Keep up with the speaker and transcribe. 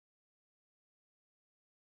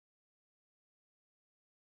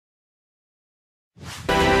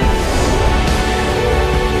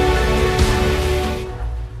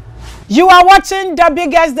You are watching the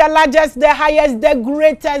biggest, the largest, the highest, the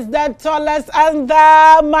greatest, the tallest, and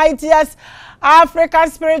the mightiest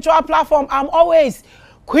African spiritual platform. I'm always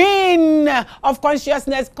Queen of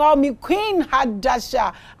Consciousness. Call me Queen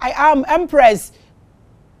Hadasha. I am Empress,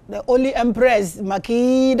 the only Empress,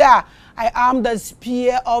 Makida. I am the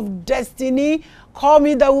Spear of Destiny. Call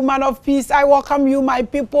me the Woman of Peace. I welcome you, my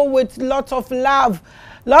people, with lots of love.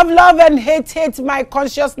 Love, and hate, my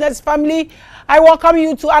consciousness family. I welcome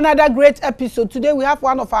you to another great episode. Today we have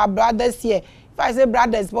one of our brothers here. If I say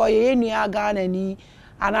brothers, boy, and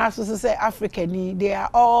I also say African, they are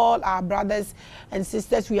all our brothers and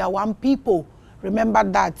sisters. We are one people. Remember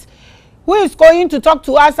that. Who is going to talk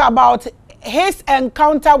to us about his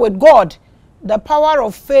encounter with God, the power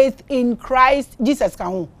of faith in Christ Jesus.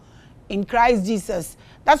 In Christ Jesus.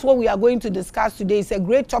 That's what we are going to discuss today. It's a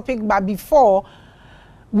great topic, but before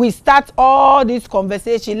we start all this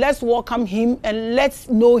conversation, let's welcome him and let's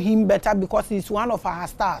know him better because he's one of our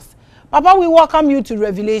stars. Papa, we welcome you to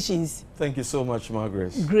Revelations. Thank you so much, Maame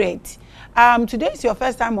Grace. Great. Today is your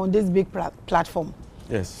first time on this big platform.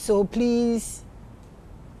 Yes. So please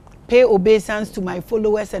pay obeisance to my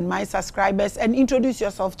followers and my subscribers and introduce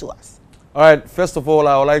yourself to us. All right. First of all,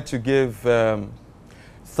 I would like to give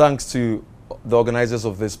thanks to the organizers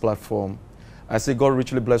of this platform. I say God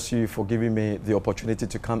richly bless you for giving me the opportunity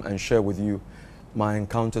to come and share with you my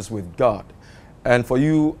encounters with God. And for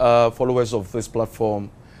you followers of this platform,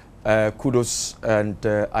 kudos and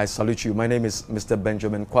I salute you. My name is Mr.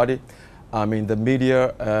 Benjamin Kwadey. I'm in the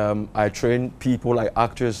media. I train people like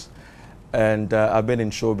actors, and I've been in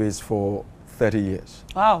showbiz for 30 years.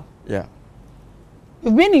 Wow. Yeah.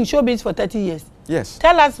 You've been in showbiz for 30 years? Yes.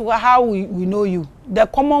 Tell us how we know you. The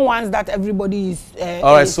common ones that everybody is...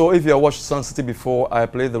 All right, so if you have watched Sun City before, I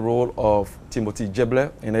played the role of Timothy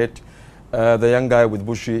Jebler in it, the young guy with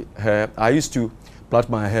bushy hair. I used to plait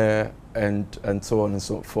my hair and so on and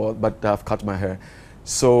so forth, but I've cut my hair.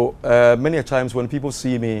 So many a times when people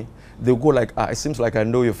see me, they'll go like, it seems like I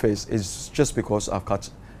know your face. It's just because I've cut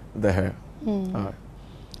the hair. Mm. All right.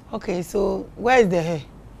 Okay, so where is the hair?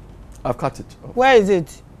 I've cut it. Where is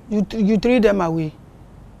it? You threw them away.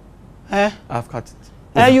 Eh? I've cut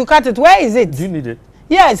it. You cut it. Where is it? Do you need it?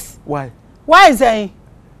 Yes. Why? Why is it?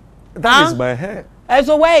 That is my hair.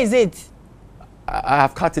 So where is it? I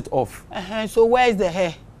have cut it off. So where is the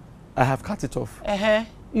hair? I have cut it off.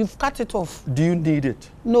 You've cut it off. Do you need it?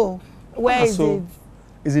 No. Where is it?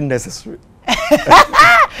 Is it necessary?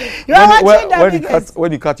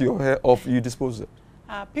 When you cut your hair off, you dispose it.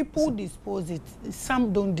 People dispose it.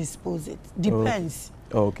 Some don't dispose it. Depends.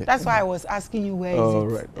 Okay. That's why I was asking you where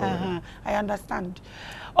is it. Right. I understand.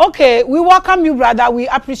 Okay, we welcome you, brother. We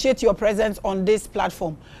appreciate your presence on this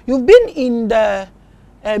platform. You've been in the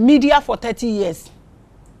media for 30 years.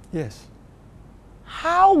 Yes.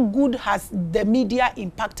 How good has the media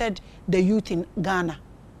impacted the youth in Ghana?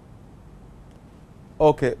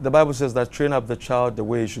 Okay, the Bible says that train up the child the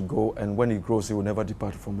way he should go, and when he grows, he will never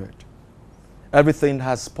depart from it. Everything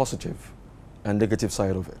has positive and negative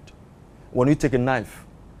side of it. When you take a knife,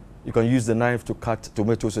 you can use the knife to cut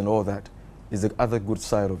tomatoes and all that. Is the other good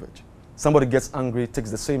side of it. Somebody gets angry, takes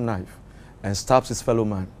the same knife and stabs his fellow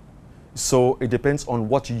man. So it depends on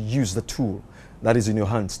what you use, the tool that is in your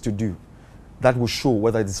hands to do. That will show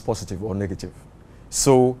whether it is positive or negative.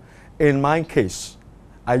 So in my case,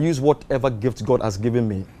 I use whatever gift God has given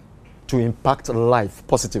me to impact life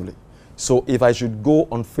positively. So if I should go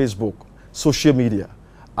on Facebook, social media,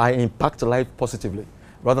 I impact life positively,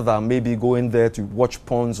 rather than maybe going there to watch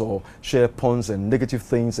porns or share porns and negative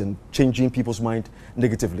things and changing people's mind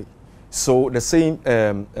negatively. So the same,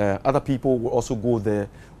 other people will also go there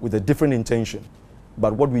with a different intention.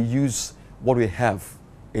 But what we use, what we have,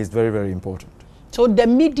 is very, very important. So the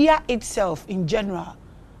media itself, in general,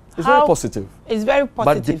 it's very positive. It's very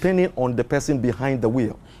positive. But depending on the person behind the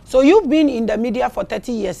wheel. So you've been in the media for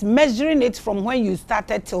 30 years, measuring it from when you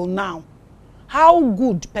started till now. How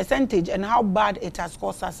good percentage and how bad it has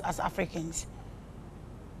cost us as Africans?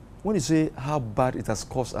 When you say how bad it has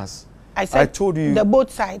cost us, I told you the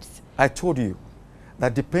both sides. I told you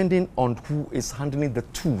that depending on who is handling the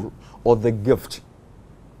tool or the gift,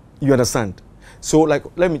 you understand? So like,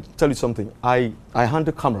 let me tell you something. I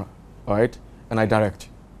handle camera, all right, and I direct.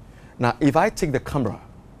 Now, if I take the camera,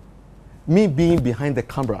 me being behind the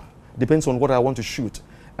camera depends on what I want to shoot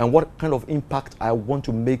and what kind of impact I want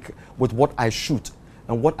to make with what I shoot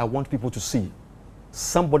and what I want people to see.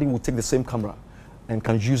 Somebody will take the same camera and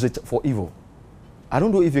can use it for evil. I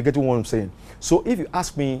don't know if you're getting what I'm saying. So if you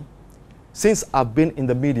ask me, since I've been in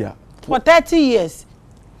the media... For 30 years.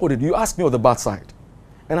 Oh, did you ask me on the bad side?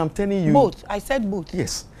 And I'm telling you... Both. I said both.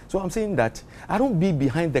 Yes. So I'm saying that I don't be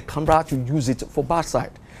behind the camera to use it for bad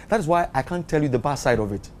side. That is why I can't tell you the bad side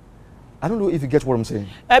of it. I don't know if you get what I'm saying.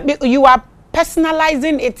 You are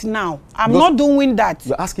personalizing it now. I'm not doing that.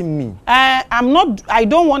 You're asking me. I'm not. I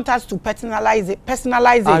don't want us to personalize it.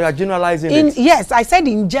 You are generalizing it. Yes, I said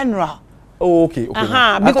in general. Oh, okay.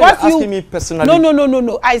 Because you asking me personally.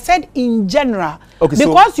 No. I said in general. Okay,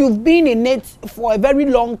 because you've been in it for a very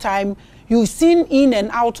long time, you've seen in and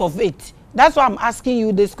out of it. That's why I'm asking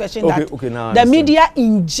you this question. Okay, now the media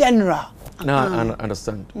in general. Now I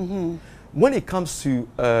understand. When it comes to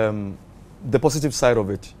the positive side of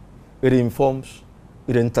it, it informs,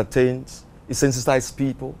 it entertains, it sensitizes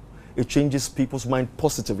people, it changes people's mind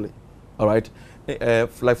positively. All right.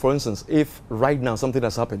 Like for instance, if right now something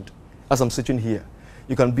has happened, as I'm sitting here,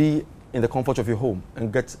 you can be in the comfort of your home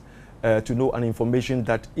and get to know an information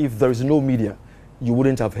that if there is no media, you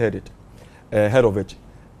wouldn't have heard of it.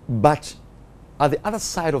 But at the other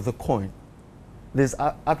side of the coin, there's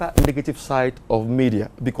other negative side of media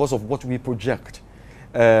because of what we project.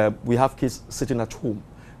 We have kids sitting at home.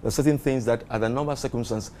 There are certain things that under normal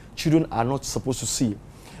circumstances, children are not supposed to see.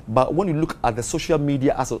 But when you look at the social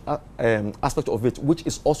media aspect of it, which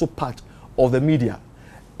is also part of the media,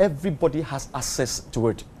 everybody has access to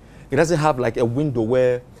it. It doesn't have like a window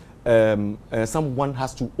where someone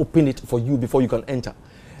has to open it for you before you can enter.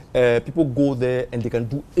 People go there and they can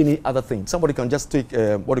do any other thing. Somebody can just take,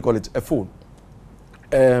 a phone,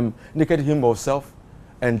 naked him or herself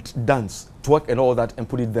and dance, twerk and all that and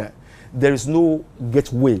put it there. There is no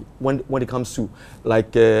gateway when it comes to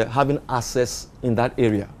like having access in that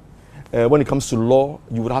area. When it comes to law,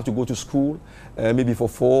 you would have to go to school, maybe for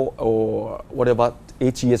 4 or whatever,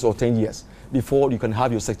 8 years or 10 years before you can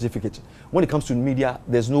have your certificate. When it comes to media,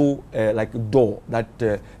 there's no like door that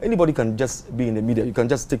anybody can just be in the media. You can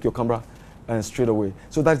just take your camera and straight away.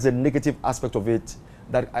 So that's the negative aspect of it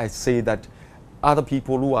that I say that other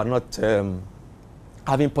people who are not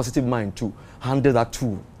having positive mind to handle that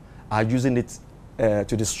tool are using it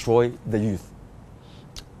to destroy the youth.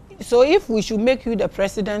 So if we should make you the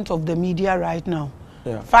president of the media right now,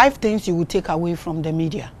 5 things you would take away from the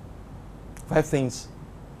media. 5 things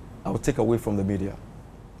I would take away from the media.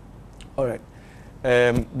 All right.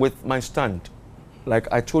 With my stand, like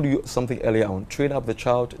I told you something earlier on, train up the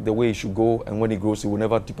child the way he should go, and when he grows, he will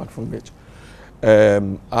never depart from it.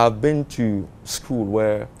 I've been to school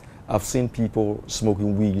where I've seen people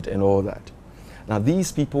smoking weed and all that. Now,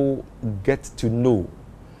 these people get to know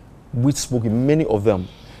weed smoking, many of them,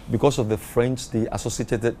 because of the friends they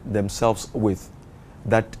associated themselves with,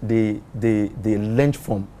 that they learned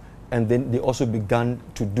from, and then they also began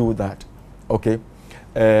to do that. Okay,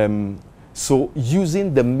 so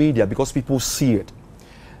using the media because people see it,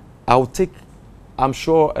 I'm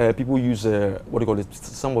sure people use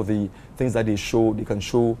some of the things that they show. They can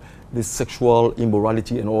show the sexual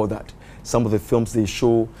immorality and all that. Some of the films they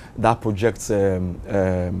show that projects,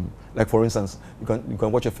 like for instance, you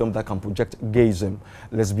can watch a film that can project gayism,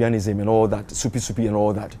 lesbianism and all that, soupy and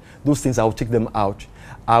all that. Those things, I will take them out.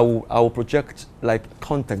 I will project like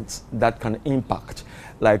contents that can impact,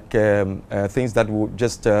 like things that will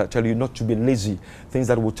just tell you not to be lazy, things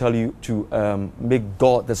that will tell you to make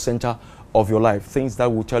God the center of your life, things that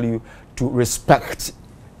will tell you to respect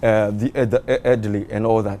the elderly and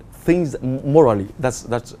all that. Things morally,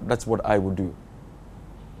 that's what I would do.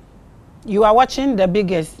 You are watching The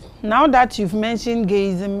Biggest. Now that you've mentioned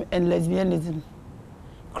gayism and lesbianism,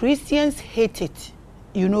 Christians hate it.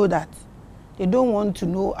 You know that. They don't want to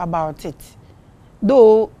know about it.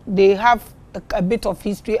 Though they have a bit of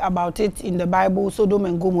history about it in the Bible, Sodom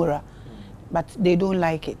and Gomorrah, but they don't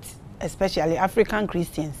like it, especially African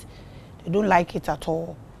Christians. They don't like it at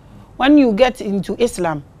all. When you get into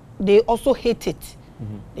Islam, they also hate it.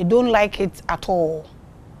 They don't like it at all.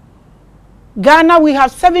 Ghana, we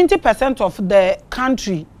have 70% of the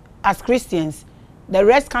country as Christians. The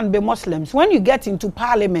rest can be Muslims. When you get into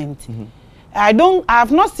parliament, I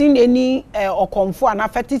have not seen any Okonfo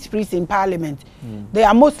and fetish priests in parliament. They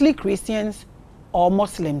are mostly Christians or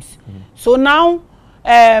Muslims. So now,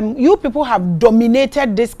 you people have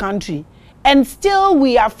dominated this country, and still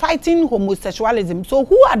we are fighting homosexualism. So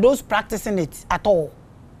who are those practicing it at all?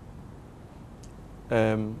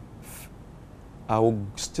 I will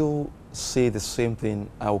still say the same thing.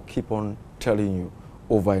 I will keep on telling you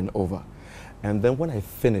over and over. And then when I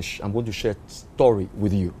finish, I'm going to share a story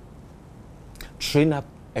with you. Train up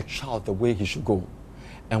a child the way he should go.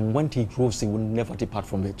 And when he grows, he will never depart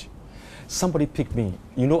from it. Somebody picked me.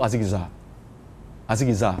 You know Azigizar?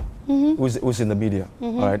 Azigizar, who's in the media.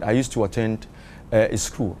 All right. I used to attend a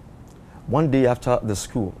school. One day after the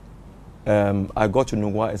school, I got to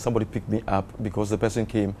Nungwa and somebody picked me up because the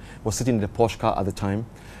person was sitting in the Porsche car at the time,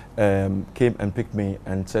 came and picked me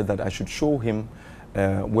and said that I should show him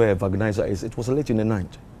where a vaginizer is. It was late in the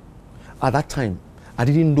night. At that time, I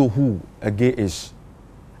didn't know who a gay is.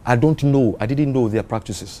 I didn't know their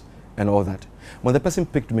practices and all that. When the person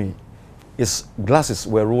picked me, his glasses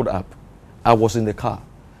were rolled up. I was in the car.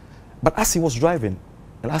 But as he was driving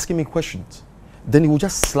and asking me questions, then he would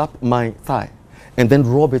just slap my thigh and then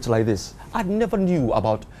rub it like this. I never knew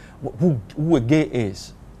about who a gay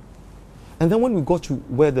is. And then when we got to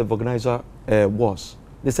where the vaginizer was,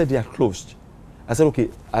 they said they are closed. I said, okay,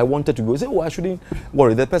 I wanted to go. He said, oh, I shouldn't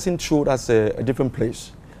worry. The person showed us a different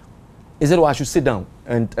place. He said, oh, I should sit down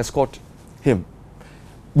and escort him.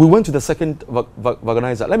 We went to the second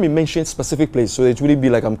vaginizer. Let me mention specific place so it wouldn't be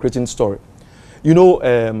like I'm creating story. You know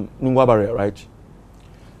Nungwabare, right?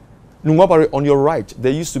 Nungwabare, on your right,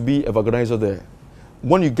 there used to be a vaginizer there.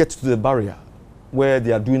 When you get to the barrier where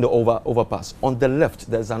they are doing the overpass, on the left,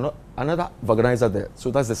 there's another vaginizer there. So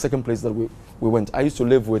that's the second place that we went. I used to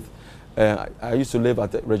live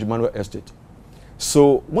at the Regimental Estate.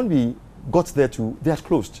 So when we got there they had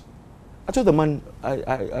closed. I told the man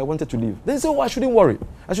I wanted to leave. They said, oh, I shouldn't worry.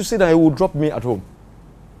 I should say that he will drop me at home.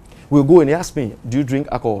 We'll go and he asked me, do you drink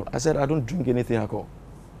alcohol? I said, I don't drink anything alcohol.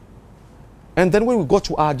 And then when we got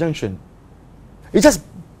to our junction, he just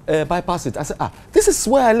bypassed it. I said, this is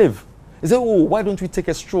where I live. He said, oh, why don't we take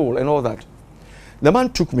a stroll and all that? The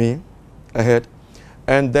man took me ahead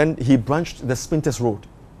and then he branched the Spintex Road.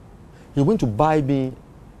 He went to buy me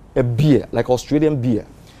a beer, like Australian beer.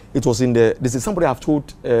 It was in this is somebody I've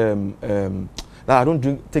told that I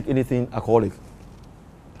don't take anything alcoholic.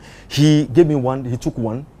 He gave me one, he took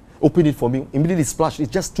one, opened it for me, immediately splashed.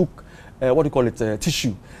 It just took,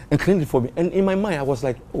 tissue and cleaned it for me. And in my mind, I was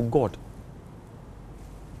like, oh God,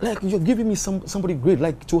 like you're giving me somebody great,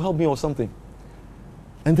 like to help me or something.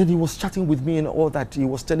 And then he was chatting with me and all that. He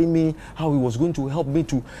was telling me how he was going to help me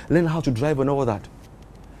to learn how to drive and all that.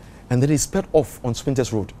 And then he sped off on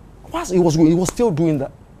Spintex Road. He was still doing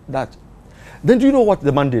that. Then do you know what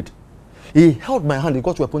the man did? He held my hand. He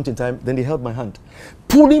got to a point in time, then he held my hand,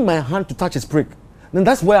 pulling my hand to touch his prick. Then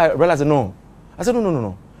that's where I realized, no. I said,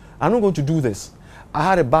 no. I'm not going to do this. I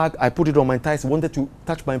had a bag. I put it on my thighs. He wanted to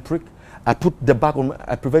touch my prick. I put the bag on.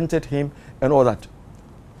 I prevented him and all that.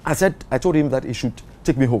 I told him that he should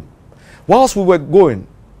take me home. Whilst we were going,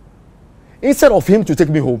 instead of him to take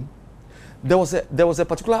me home, there was a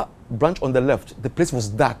particular branch on the left. The place was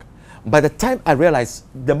dark. By the time I realized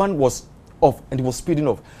the man was off and he was speeding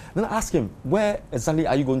off, then I asked him, where exactly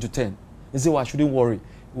are you going to turn? He said, well, I shouldn't worry.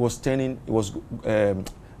 He was turning,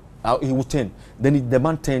 he would turn. Then the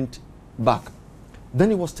man turned back. Then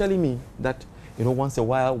he was telling me that, once in a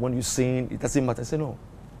while when you sin, it doesn't matter. I said, no.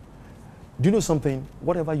 Do you know something?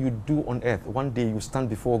 Whatever you do on earth, one day you stand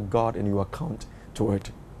before God and you account to it.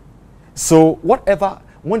 So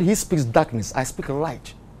when he speaks darkness, I speak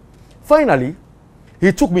light. Finally,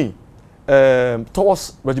 he took me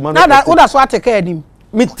towards Regimental. Now that's what I take care of him.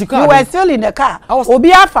 You were still in the car.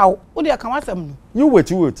 You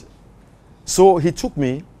wait. So he took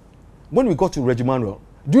me. When we got to Regimental,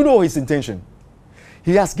 do you know his intention?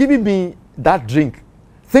 He has given me that drink,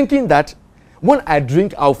 thinking that when I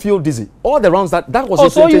drink, I'll feel dizzy. All the rounds that was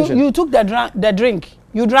his intention. So you took the drink.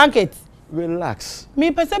 You drank it. Relax.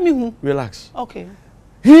 Relax. Okay.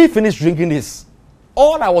 He finished drinking this.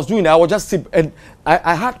 All I was doing, I was just sip, and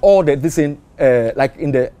I had all this in like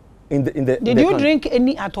in the. Did you drink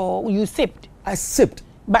any at all? You sipped. I sipped.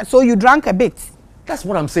 But so you drank a bit. That's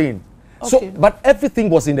what I'm saying. Okay. So, but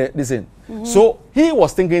everything was in this in. So he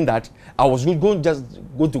was thinking that I was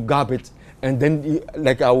going to grab it, and then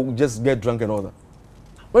I would just get drunk and all that.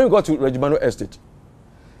 When we got to Regimental Estate,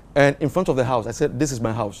 and in front of the house, I said, "This is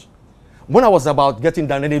my house." When I was about getting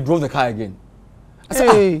down, and he drove the car again. I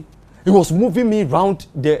said, hey. He was moving me around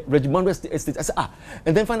the Regimental Estate. I said,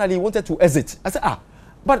 and then finally he wanted to exit. I said,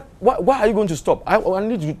 but why are you going to stop? I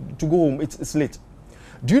need you to go home. It's late.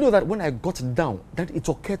 Do you know that when I got down, that it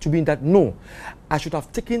occurred to me that no, I should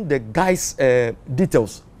have taken the guy's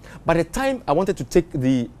details. By the time I wanted to take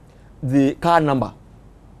the car number,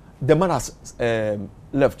 the man has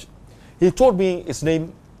left. He told me his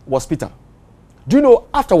name was Peter. Do you know,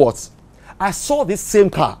 afterwards, I saw this same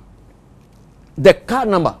car. The car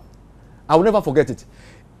number, I will never forget it.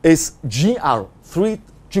 It's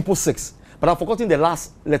GR3666, but I've forgotten the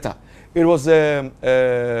last letter. It was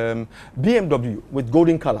BMW with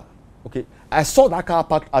golden color. Okay, I saw that car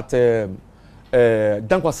parked at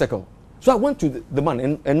Dankwa Circle. So I went to the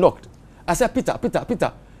man and knocked. I said, Peter.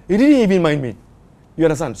 He didn't even mind me. You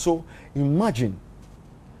understand? So imagine,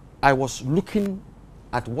 I was looking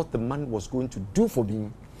at what the man was going to do for me,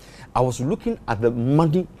 I was looking at the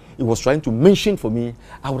money he was trying to mention for me,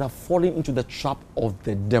 I would have fallen into the trap of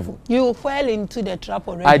the devil. You fell into the trap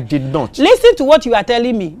already. I did not. Listen to what you are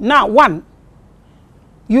telling me. Now, one,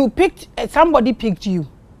 you picked, somebody picked you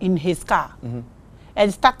in his car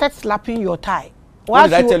and started slapping your tie. What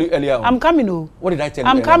did I tell you earlier on? I'm coming, oh. What did I tell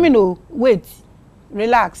you I'm coming, oh. Wait.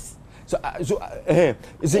 Relax. Let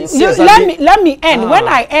me end. When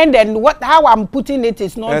I end and how I'm putting it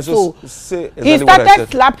is not so. Exactly he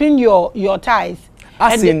started slapping your thighs.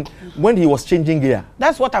 As in when he was changing gear.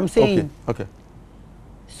 That's what I'm saying. Okay.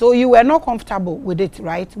 So you were not comfortable with it,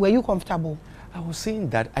 right? Were you comfortable? I was saying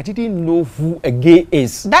that I didn't know who a gay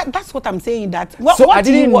is. That's what I'm saying. I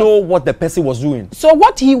didn't know what the person was doing. So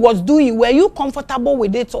what he was doing, were you comfortable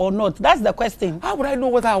with it or not? That's the question. How would I know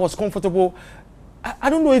whether I was comfortable?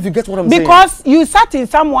 I don't know if you get what I'm saying. Because you sat in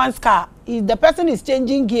someone's car, the person is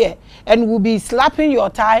changing gear and will be slapping your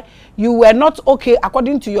tie. You were not okay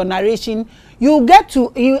according to your narration. You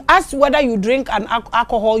asked whether you drink an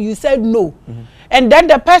alcohol. You said no. And then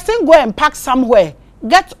the person go and park somewhere,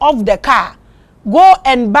 get off the car, go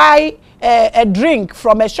and buy a drink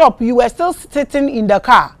from a shop. You were still sitting in the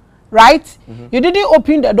car, right? You didn't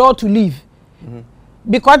open the door to leave.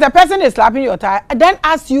 Because the person is slapping your tie, then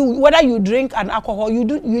ask you whether you drink an alcohol.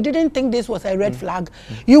 You didn't think this was a red flag.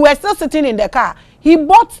 You were still sitting in the car. He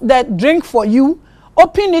bought the drink for you,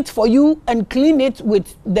 opened it for you, and cleaned it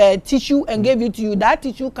with the tissue and gave it to you. That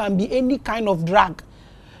tissue can be any kind of drug.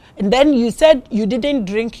 And then you said you didn't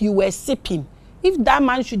drink, you were sipping. If that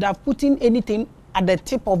man should have put in anything at the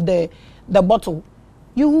tip of the bottle,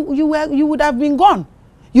 you would have been gone.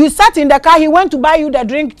 You sat in the car, he went to buy you the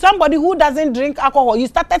drink. Somebody who doesn't drink alcohol, you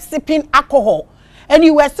started sipping alcohol, and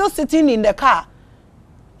you were still sitting in the car.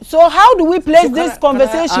 So how do we place this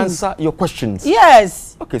conversation? Can I answer your questions?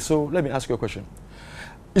 Yes. Okay, so let me ask you a question.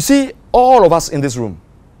 You see, all of us in this room,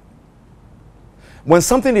 when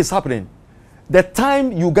something is happening, the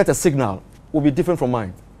time you get a signal will be different from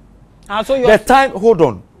mine. The time, hold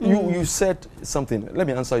on, you said something. Let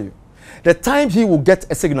me answer you. The time he will get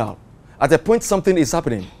a signal, at the point something is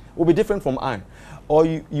happening, will be different from mine. Or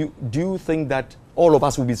do you think that all of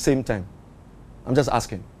us will be same time? I'm just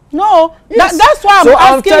asking. No, yes. That's why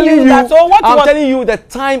I'm asking you that. So I'm telling you the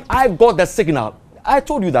time I got the signal. I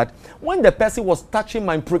told you that when the person was touching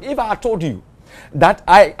my prick, if I had told you that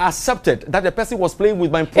I accepted that the person was playing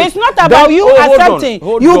with my prick. It's not about you accepting.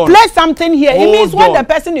 You play something here. It means what the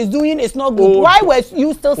person is doing is not good. Why were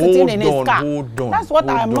you still sitting in his car? That's what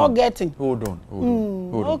I'm not getting. Hold on.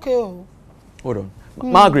 Okay. Hold on.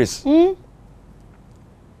 Maame Grace.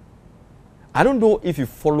 I don't know if you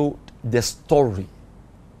followed the story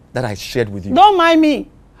that I shared with you. Don't mind me.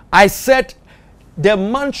 I said the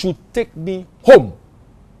man should take me home.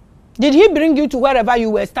 Did he bring you to wherever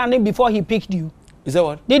you were standing before he picked you? Is that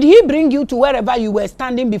what? Did he bring you to wherever you were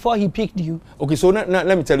standing before he picked you? Okay, so now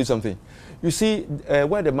let me tell you something. You see,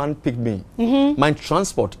 where the man picked me, my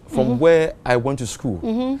transport from where I went to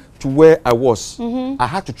school to where I was, I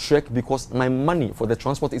had to trek because my money for the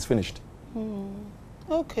transport is finished.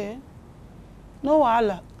 Okay. No,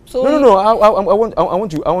 Allah. So no.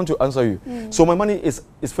 I want to answer you. So my money is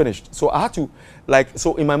finished. So I had to,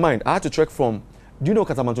 so in my mind, I had to trek from. Do you know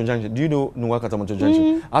Katamanton Junction? Do you know Nungwa Katamanton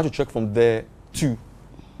Junction? I had to trek from there to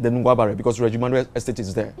the Nungwa Barrier because Regimando Estate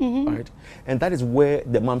is there, right? And that is where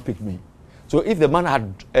the man picked me. So if the man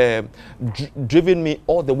had driven me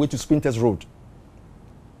all the way to Spinters Road,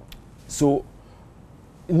 so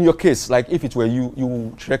in your case, like if it were you, you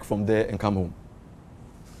will trek from there and come home.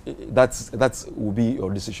 That will be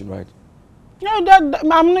your decision, right?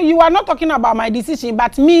 No, you are not talking about my decision,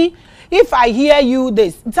 but me, if I hear you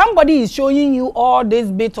this, somebody is showing you all this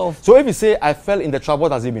bit of... So if you say I fell in the trouble, what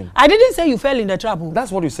does it mean? I didn't say you fell in the trouble.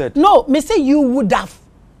 That's what you said. No, me say you would have.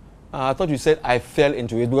 I thought you said I fell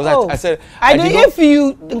into it because I said... If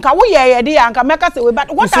you...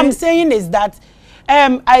 But what I'm saying is that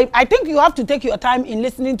I think you have to take your time in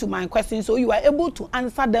listening to my questions so you are able to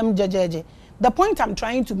answer them. The point I'm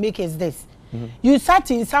trying to make is this. You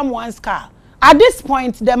sat in someone's car. At this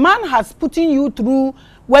point, the man has put you through...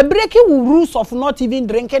 We're breaking rules of not even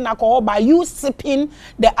drinking alcohol by you sipping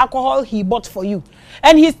the alcohol he bought for you.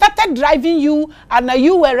 And he started driving you, and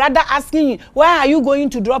you were rather asking, where are you going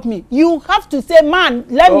to drop me? You have to say, man,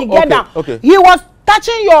 let me get down. Okay. He was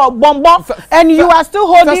touching your bombo, and you are still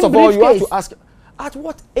holding briefcase. First of all, you have to ask, at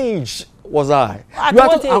what age was I? At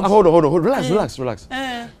what age? Hold on. Relax.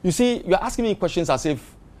 You see, you're asking me questions as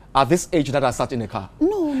if at this age that I sat in a car.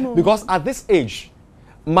 No. Because at this age,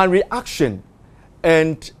 my reaction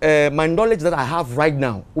and my knowledge that I have right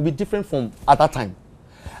now will be different from at that time.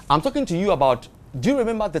 I'm talking to you about Do you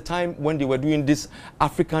remember the time when they were doing this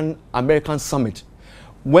African American Summit?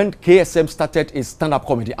 When KSM started his stand-up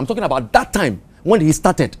comedy? I'm talking about that time when he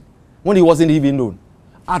started, when he wasn't even known.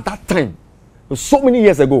 At that time, it was so many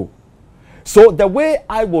years ago. So the way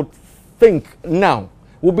I would think now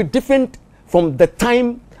will be different from the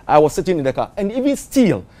time I was sitting in the car. And even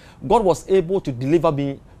still, God was able to deliver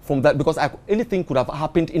me from that, because anything could have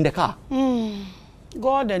happened in the car.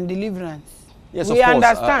 God and deliverance. Yes, we of course.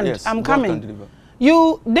 understand. Yes, I'm God coming.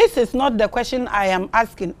 This is not the question I am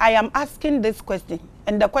asking. I am asking this question.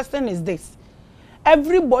 And the question is this.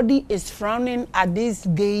 Everybody is frowning at this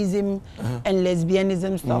gayism and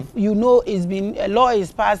lesbianism stuff. You know, it's been, a law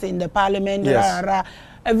is passed in the parliament, yes.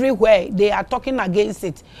 Everywhere. They are talking against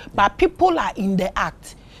it. But people are in the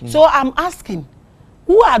act. So I'm asking,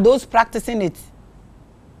 who are those practicing it?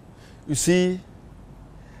 You see,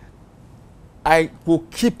 I will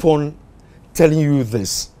keep on telling you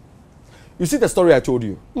this. You see the story I told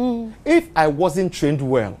you? If I wasn't trained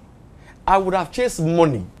well, I would have chased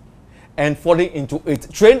money and fallen into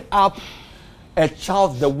it. Train up a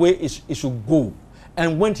child the way it should go.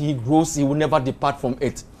 And when he grows, he will never depart from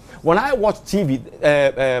it. When I watch TV,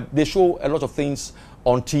 they show a lot of things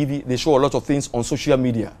on TV. They show a lot of things on social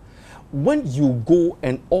media. When you go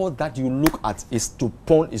and all that you look at is to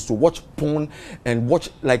porn, is to watch porn and watch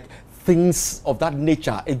like things of that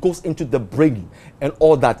nature, it goes into the brain and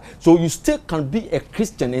all that. So you still can be a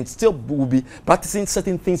Christian and still will be practicing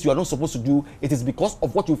certain things you are not supposed to do. It is because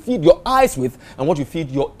of what you feed your eyes with and what you feed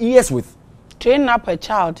your ears with. Train up a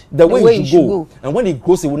child the way he should go. And when he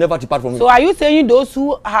grows, he will never depart from it. So are you saying those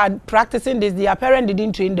who had practicing this, their parents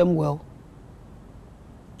didn't train them well?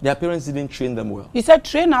 Their parents didn't train them well. You said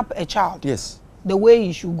train up a child. Yes. The way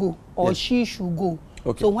he should go or yes. she should go.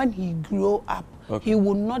 Okay. So when he grow up, he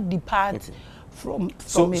will not depart from it.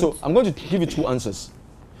 So I'm going to give you two answers.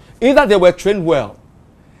 Either they were trained well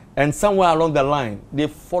and somewhere along the line they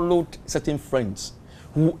followed certain friends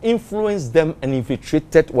who influenced them and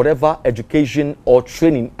infiltrated whatever education or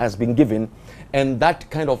training has been given, and that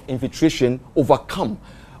kind of infiltration overcome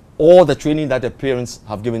all the training that the parents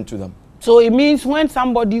have given to them. So it means when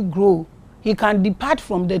somebody grow, he can depart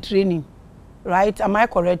from the training, right? Am I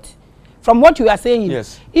correct? From what you are saying,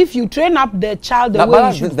 yes. If you train up the child the way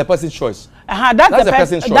you should, the person's choice. That's the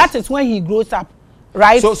person's choice. That is when he grows up,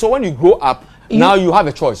 right? So when you grow up, now you have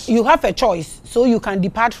a choice. You have a choice, so you can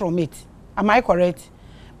depart from it. Am I correct?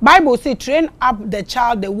 Bible says train up the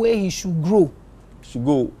child the way he should grow. Should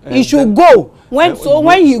go. He should go. When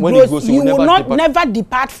he grows, he will never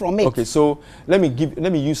depart from it. Okay, so let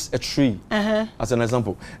me use a tree as an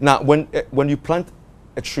example. Now, when you plant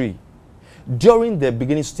a tree, during the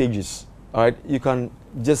beginning stages, all right, you can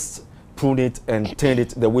just prune it and turn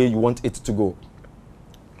it the way you want it to go.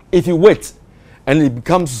 If you wait and it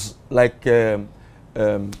becomes like a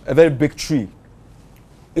very big tree,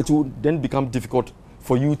 it will then become difficult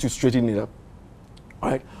for you to straighten it up.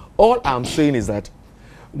 All right. All I'm saying is that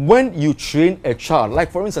when you train a child,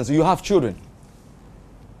 like for instance, you have children,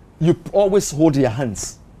 you always hold their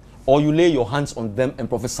hands or you lay your hands on them and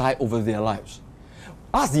prophesy over their lives.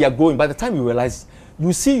 As they are growing, by the time you realize,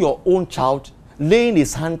 you see your own child laying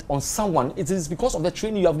his hand on someone, it is because of the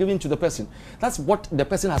training you have given to the person. That's what the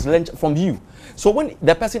person has learned from you. So when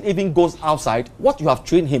the person even goes outside, what you have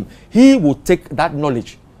trained him, he will take that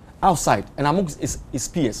knowledge outside and amongst his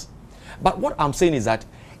peers. But what I'm saying is that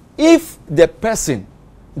if the person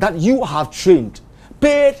that you have trained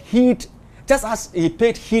paid heed, just as he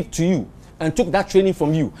paid heed to you and took that training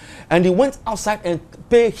from you, and he went outside and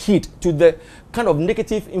paid heed to the kind of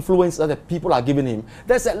negative influence that the people are giving him,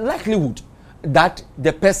 there's a likelihood that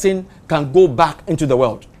the person can go back into the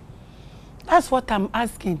world. That's what I'm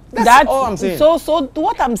asking. That's all I'm saying. So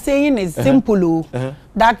what I'm saying is simple.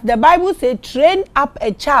 That the Bible says train up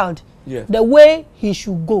a child the way he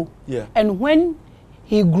should go. And when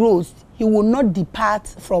he grows, he will not depart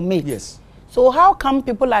from it. Yes. So how come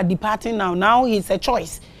people are departing now? Now he's a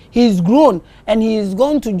choice. He's grown and he's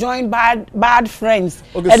going to join bad friends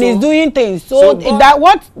and he's doing things. So that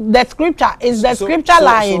what the scripture is the scripture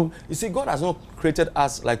lying. So you see, God has not created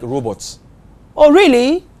us like robots. Oh,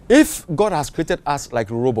 really? If God has created us like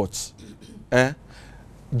robots,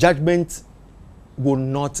 judgment will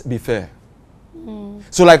not be fair.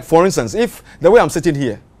 So like, for instance, if the way I'm sitting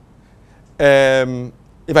here,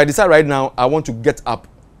 if I decide right now I want to get up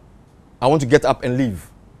and leave,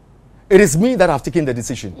 it is me that have taken the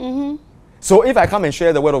decision. So if I come and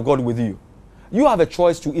share the word of God with you, you have a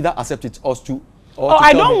choice to either accept it or to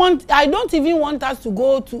I don't even want us to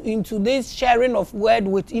go into this sharing of word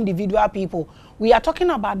with individual people. We are talking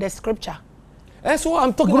about the scripture. And so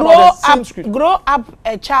I'm talking about the same scripture. Grow up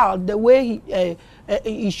a child the way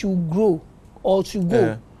he should grow or should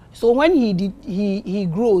go. So when he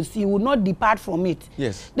grows, he will not depart from it.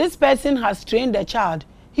 Yes. This person has trained the child.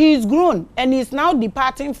 He is grown and is now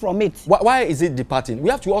departing from it. Why is it departing? We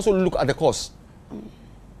have to also look at the cause.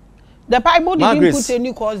 The Bible didn't Grace, put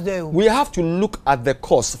any cause there. We have to look at the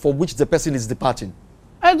cause for which the person is departing.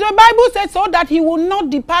 The Bible says so that he will not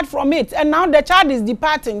depart from it, and now the child is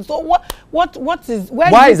departing. So what is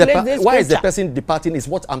why is the person departing? Is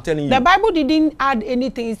what I'm telling you. The Bible didn't add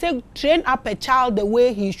anything. It said train up a child the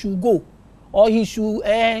way he should go, or he should.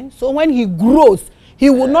 So when he grows, he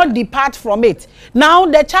will not depart from it. Now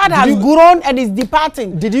the child has grown and is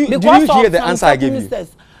departing. Did you hear the answer I gave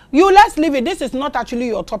you? Let's leave it. This is not actually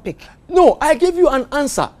your topic. No, I gave you an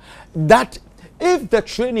answer that if the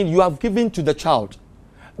training you have given to the child,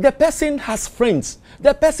 the person has friends,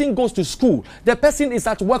 the person goes to school, the person is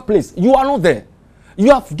at workplace, you are not there.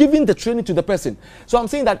 You have given the training to the person. So I'm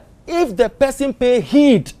saying that if the person pay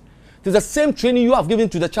heed to the same training you have given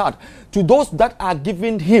to the child, to those that are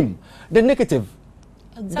giving him the negative.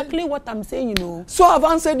 Exactly what I'm saying, you know. So I've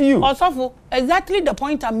answered you. Also, exactly the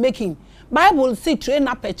point I'm making. Bible say train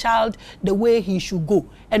up a child the way he should go,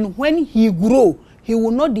 and when he grow, he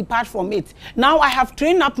will not depart from it. Now I have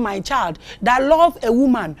trained up my child that love a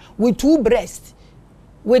woman with 2 breasts,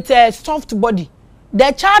 with a soft body.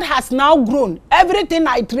 The child has now grown. Everything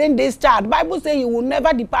I trained this child, Bible says he will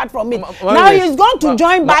never depart from it. Now he's going to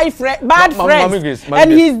join bad friends,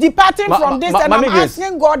 and he's departing from this. And I'm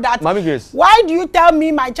asking God that, why do you tell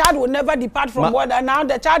me my child will never depart from what? And now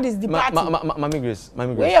the child is departing. Maame Grace,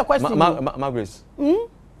 where's your question? Maame Grace,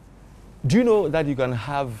 do you know that you can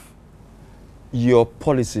have your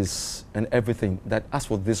policies and everything that as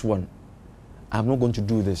for this one, I'm not going to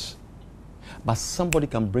do this, but somebody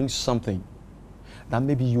can bring something that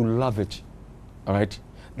maybe you love it, all right,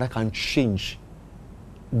 that can change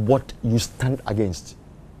what you stand against.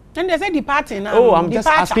 And they say departing. I'm just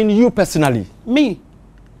asking you personally. Me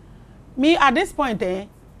at this point,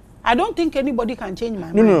 I don't think anybody can change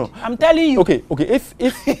my mind. No. I'm telling you. Okay. If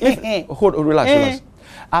relax.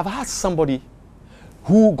 I've had somebody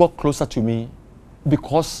who got closer to me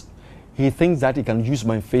because he thinks that he can use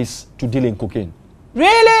my face to deal in cocaine.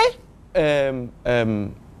 Really?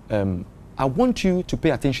 I want you to pay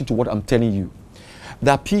attention to what I'm telling you.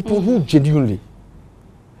 There are people who genuinely,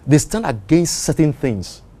 they stand against certain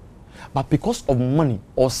things, but because of money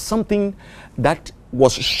or something that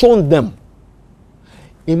was shown them,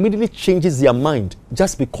 immediately changes their mind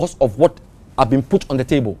just because of what have been put on the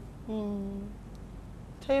table.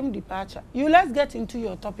 Time departure. Let's get into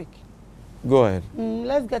your topic. Go ahead.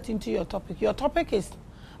 Let's get into your topic. Your topic is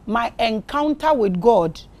my encounter with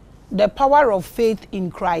God, the power of faith in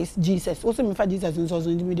Christ Jesus. Also, Jesus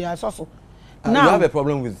in media. Now, you have a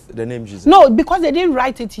problem with the name Jesus? No, because they didn't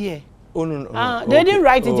write it here. Oh, no. They didn't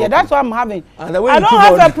write it here. That's what I'm having. I don't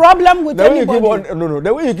have a problem with anybody.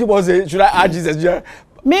 The way you keep on saying, should I add Jesus? Yeah.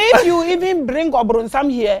 Me, if you even bring Obronsam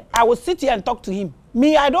here, I will sit here and talk to him.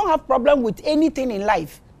 Me, I don't have problem with anything in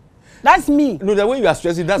life. That's me. No, the way you are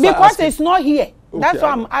stressing, that's because it's not here. Okay, that's why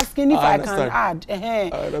I'm asking if I can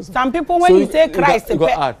add. Some people, when you say Christ, you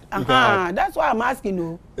got add. That's why I'm asking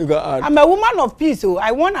you. You got add. I'm a woman of peace, so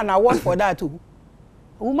I won an award for that too.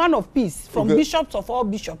 A woman of peace from bishops of all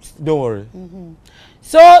bishops. Don't worry.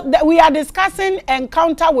 So we are discussing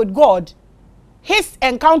encounter with God. His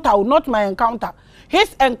encounter, not my encounter.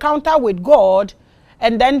 His encounter with God,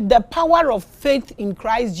 and then the power of faith in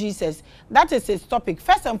Christ Jesus. That is his topic.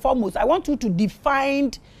 First and foremost, I want you to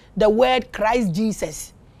define the word Christ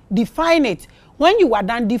Jesus. Define it. When you are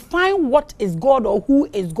done, define what is God or who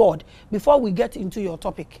is God before we get into your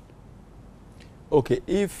topic. Okay,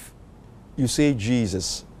 if you say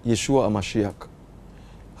Jesus, Yeshua HaMashiach,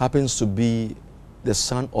 happens to be the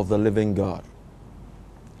Son of the living God,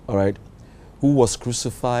 all right, who was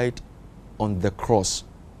crucified on the cross,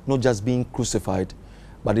 not just being crucified,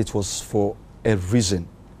 but it was for a reason,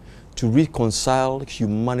 to reconcile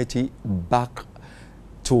humanity back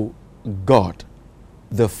to God,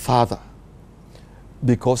 the Father,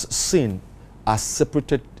 because sin has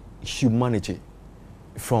separated humanity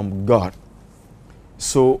from God.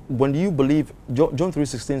 So when you believe, John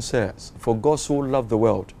 3:16 says, for God so loved the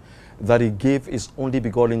world that he gave his only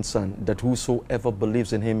begotten Son, that whosoever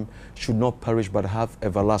believes in him should not perish but have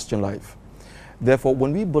everlasting life. Therefore,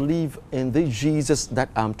 when we believe in the Jesus that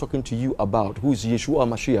I'm talking to you about, who is Yeshua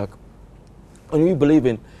HaMashiach, and we believe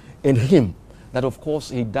in him, that of course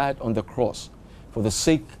he died on the cross for the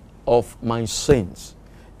sake of my sins.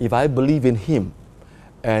 If I believe in him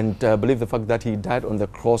and believe the fact that he died on the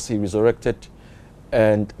cross, he resurrected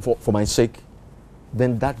and for my sake,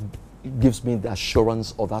 then that gives me the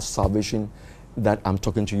assurance of that salvation that I'm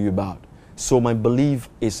talking to you about. So my belief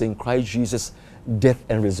is in Christ Jesus' death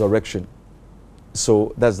and resurrection.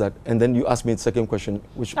 So that's that. And then you asked me the second question,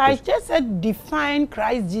 which I just said define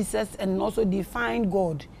Christ Jesus and also define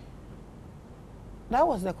God. That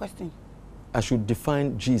was the question. I should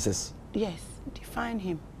define Jesus. Yes, define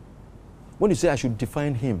him. When you say I should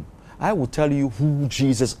define him, I will tell you who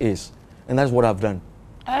Jesus is. And that's what I've done.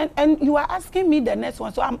 And you are asking me the next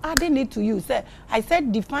one, so I'm adding it to you. I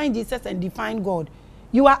said define Jesus and define God.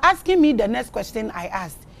 You are asking me the next question I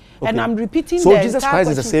asked. Okay. And I'm repeating so the Jesus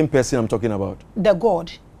Christ is the same person I'm talking about? The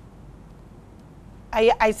God.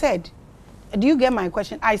 I said, do you get my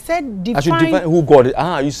question? I said define. I should define who God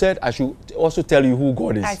is. You said I should also tell you who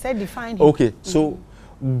God is. I said define him. Okay, so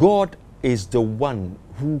God is the one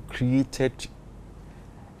who created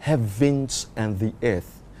heavens and the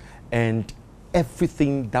earth and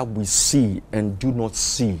everything that we see and do not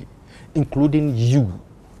see, including you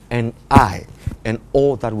and I and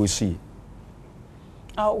all that we see.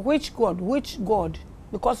 Which God? Which God?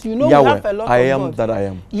 Because you know Yahweh. We have a lot I of am gods. that I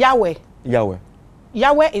am. Yahweh. Yahweh.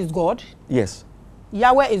 Yahweh is God? Yes.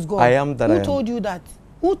 Yahweh is God. I am that I am. Who told you that?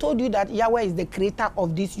 Who told you that Yahweh is the creator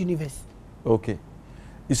of this universe? Okay.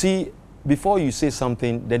 You see, before you say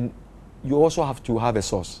something, then you also have to have a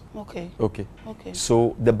source. Okay. Okay. Okay.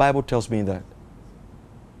 So the Bible tells me that.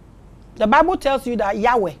 The Bible tells you that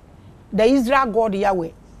Yahweh, the Israel God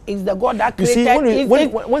Yahweh, is the God that created. You see,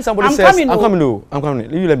 when somebody says, I'm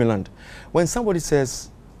coming, you let me land. When somebody says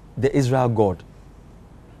the Israel God,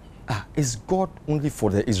 is God only for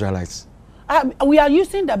the Israelites? We are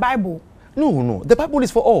using the Bible. No, the Bible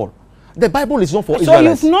is for all. The Bible is not for so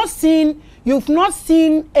Israelites. So you've not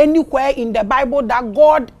seen anywhere in the Bible that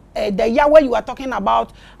God, the Yahweh you are talking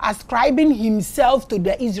about, ascribing himself to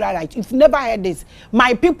the Israelites. You've never heard this.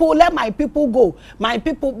 My people, let my people go. My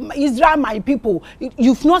people, Israel, my people.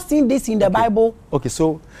 You've not seen this in the Bible. Okay,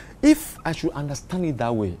 so if I should understand it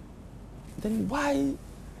that way, then why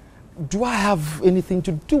do I have anything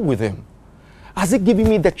to do with him? Has he given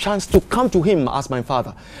me the chance to come to him as my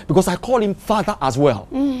father? Because I call him father as well.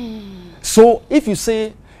 So if you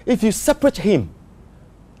separate him,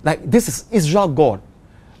 like this is Israel God,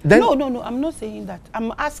 then no, I'm not saying that.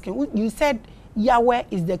 I'm asking, you said Yahweh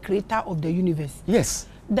is the creator of the universe. Yes.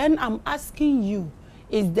 Then I'm asking you,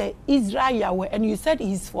 is the Israel Yahweh? And you said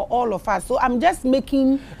he's for all of us. So I'm just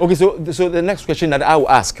making... Okay, so the next question that I will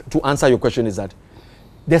ask to answer your question is that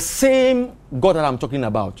the same God that I'm talking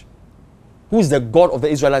about, who is the God of the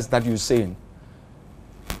Israelites that you're saying,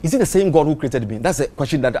 is it the same God who created me? That's a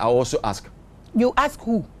question that I also ask. You ask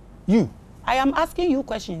who? You. I am asking you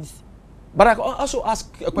questions. But I can also ask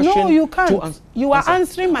a question. No, you can't. You are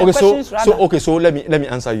answering my questions so let me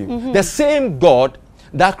answer you. The same God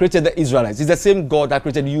that created the Israelites is the same God that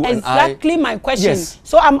created you and I. Exactly my question. Yes.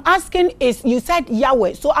 So I'm asking you said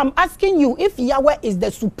Yahweh. So I'm asking you if Yahweh is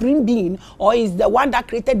the supreme being or is the one that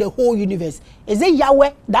created the whole universe. Is it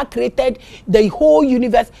Yahweh that created the whole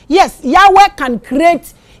universe? Yes, Yahweh can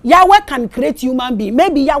create human being.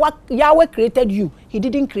 Maybe Yahweh created you. He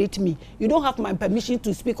didn't create me. You don't have my permission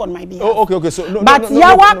to speak on my behalf. Oh, okay. So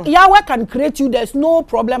Yahweh can create you. There's no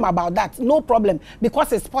problem about that. No problem,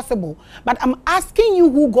 because it's possible. But I'm asking you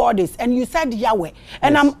who God is, and you said Yahweh.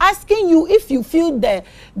 And yes. I'm asking you if you feel the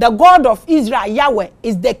God of Israel, Yahweh,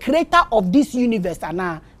 is the creator of this universe.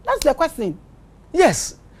 That's the question.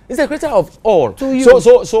 Yes. He's the creator of all. To you.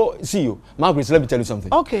 So see you. Maame Grace, let me tell you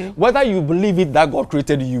something. Okay. Whether you believe it that God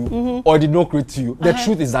created you or did not create you, the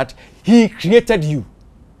truth is that he created you.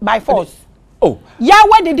 By force.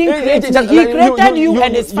 Yahweh didn't create you. He created you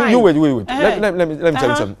and it's fine. You wait. Let me tell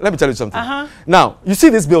you something. Let me tell you something. Now, you see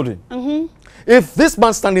this building? If this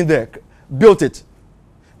man standing there built it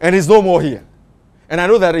and he's no more here, and I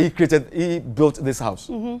know that he built this house.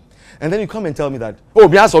 And then you come and tell me that,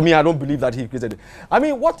 because of me, I don't believe that he created it. I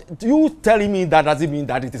mean, what you telling me that doesn't mean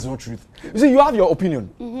that it is not truth. You see, you have your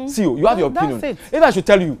opinion. See, you have your opinion. That's it. If I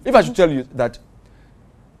should tell you that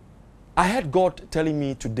I heard God telling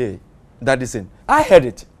me today that listen, I heard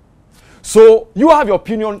it. So you have your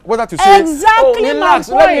opinion whether to say, relax,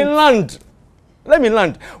 let me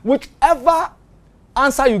land. Whichever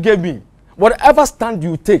answer you gave me, whatever stand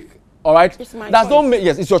you take, all right? It's my that choice. don't make,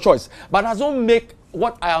 yes, it's your choice. But that don't make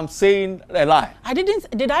what I am saying a lie.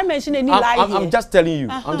 Did I mention any lie here? I'm just telling you.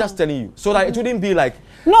 I'm just telling you. So that it wouldn't be like...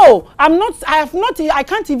 No, I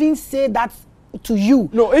can't even say that to you.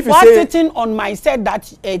 No, if you while say... sitting on my set that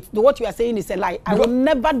what you are saying is a lie. I will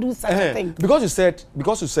never do such a thing. Because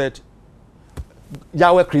you said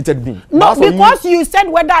Yahweh created me. No, because you said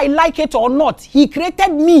whether I like it or not, he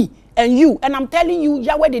created me and you. And I'm telling you,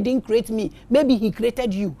 Yahweh didn't create me. Maybe he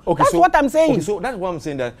created you. Okay, that's what I'm saying. Okay, so that's what I'm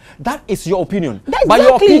saying. That is your opinion. Exactly. But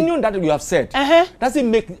your opinion that you have said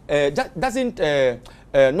doesn't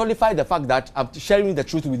nullify the fact that I'm sharing the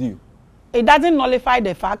truth with you. It doesn't nullify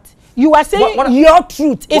the fact. You are saying your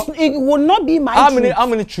truth. It will not be my truth. How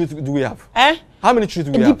many truths do we have? How many truths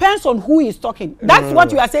do we have? It depends on who is talking. That's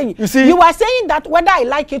what you are saying. You see, you are saying that whether I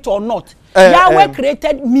like it or not, Yahweh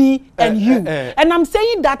created me and you. And I'm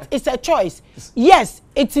saying that it's a choice. Yes,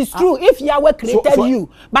 it is true if Yahweh created you.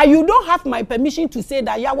 But you don't have my permission to say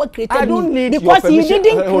that Yahweh created me. Because he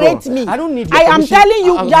didn't create me. I don't need your permission. I am telling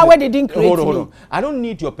you, Yahweh didn't create me. Hold on. I don't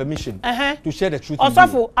need your permission to share the truth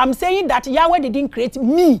with you. I'm saying that Yahweh didn't create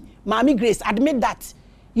me, Maame Grace. Admit that.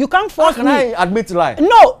 You can't force me. How can I admit lie?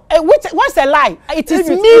 No, what's a lie? It is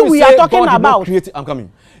me we are talking about. I'm coming.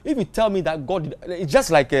 If you tell me that God, it's just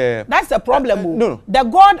like that's the problem. No. The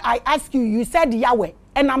God I ask you, you said Yahweh,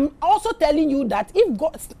 and I'm also telling you that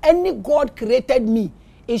if any God created me,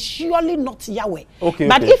 it's surely not Yahweh. Okay.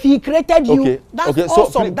 But if He created you, that's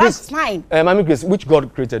awesome. So that's fine. Maame Grace, which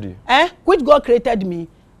God created you? Which God created me?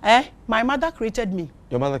 My mother created me.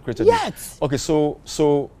 Your mother created you? Yes. Okay, so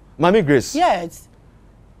Maame Grace. Yes.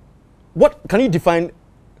 What can you define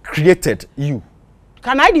created you?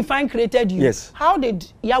 Can I define created you? Yes. How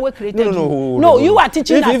did Yahweh create you? No, you are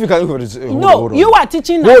teaching us. If you can, you are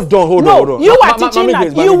teaching us. Hold on. You are teaching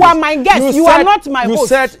us. You are my guest. You are not my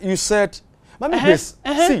host. You said, Maame Grace,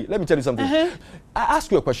 see, let me tell you something. I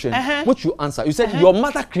asked you a question, which you answered. You said your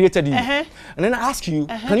mother created you. And then I asked you,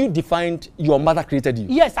 can you define your mother created you?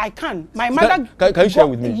 Yes, I can. My mother... Can you share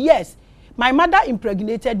with me? Yes. My mother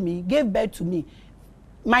impregnated me, gave birth to me.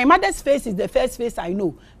 My mother's face is the first face I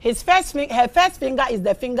know. Her first finger is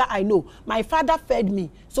the finger I know. My father fed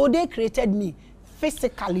me, so they created me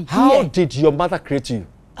physically. How did your mother create you?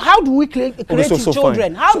 How do we create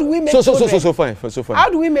children? How do we make children? So fine.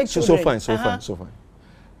 How do we make children? So fine.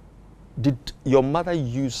 Did your mother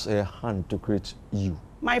use her hand to create you?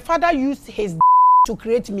 My father used his to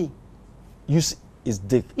create me. Use his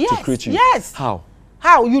dick to create you? Yes. How?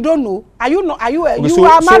 How? You don't know? Are you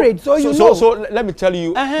are married, so you know. So let me tell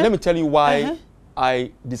you. Let me tell you why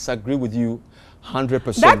I disagree with you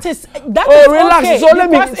 100%. That is relax. Okay, so let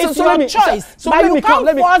me. It's your choice. So but let me come.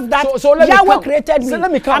 force that Yahweh created me. So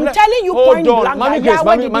let me come. I'm telling you point blank that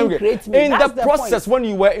Yahweh didn't create me. In the process when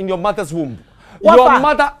you were in your mother's womb, your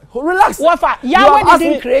mother. Relax. Yahweh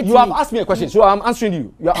didn't create me. You have asked me a question, so I'm answering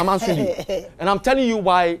you. I'm answering you, and I'm telling you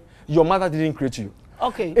why your mother didn't create you.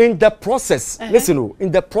 Okay. In the process, listen,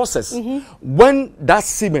 in the process, when that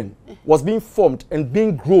semen was being formed and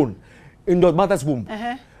being grown in your mother's womb,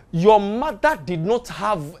 your mother did not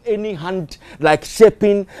have any hand like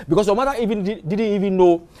shaping, because your mother didn't even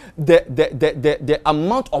know the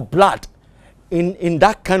amount of blood in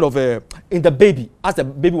that kind of in the baby as the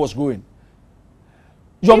baby was growing.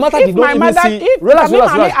 Your mother did not even see. Relax.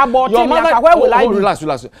 Your mother,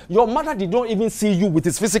 relax. Your mother did not even see you with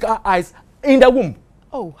his physical eyes in the womb.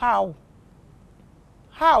 Oh, how?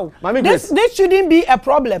 How? This shouldn't be a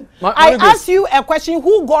problem. I asked you a question,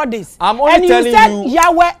 who God is. I'm only telling you. And you said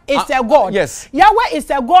Yahweh is a God. Yes. Yahweh is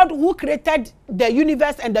a God who created the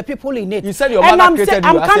universe and the people in it. You said your mother created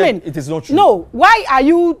you. I said it is not true. No. Why are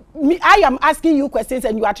you... I am asking you questions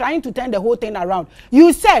and you are trying to turn the whole thing around.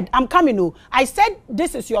 You said, I'm coming. No. I said,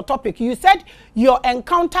 this is your topic. You said your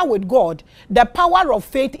encounter with God, the power of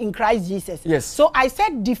faith in Christ Jesus. Yes. So I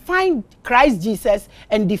said, define Christ Jesus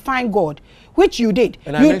and define God, which you did.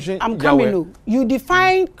 And I mentioned I'm coming. No. You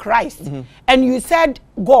defined Christ and you said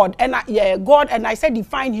God, and God, and I said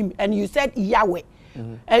define him, and you said Yahweh.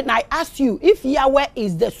 And I asked you if Yahweh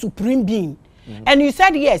is the supreme being. And you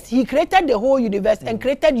said yes, he created the whole universe and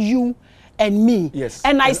created you and me. Yes.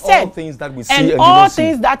 And I said all things that we see and do all not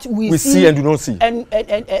things see. that we see and do not see. And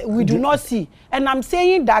we do not see. And I'm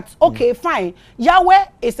saying that, okay, fine. Yahweh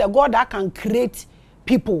is a God that can create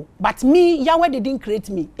people. But me, Yahweh didn't create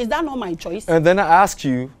me. Is that not my choice? And then I asked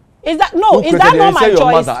you, is that not my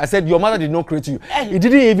choice? I said your mother did not create you. He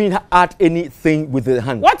didn't even add anything with the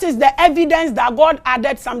hand. What is the evidence that God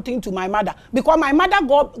added something to my mother? Because my mother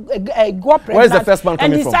got pregnant. Where is the first man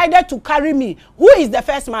coming and decided to carry me. Who is the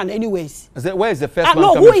first man, anyways? Where is the first man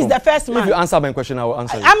coming from? No, who is the first man? If you answer my question, I will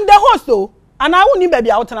answer you. I'm the host, though, and I won't need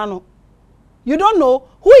baby out. You don't know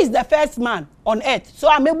who is the first man on earth, so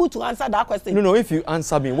I'm able to answer that question. No, if you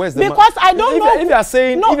answer me, where's the because I don't know. If you are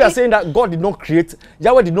saying, if you are saying that God did not create,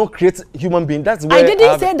 Yahweh did not create human being, that's where I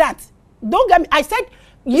didn't say that. Don't get me. I said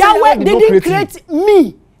Yahweh didn't create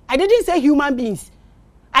me. I didn't say human beings.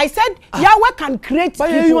 I said Yahweh can create.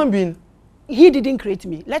 But you're a human being. He didn't create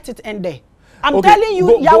me. Let it end there. I'm telling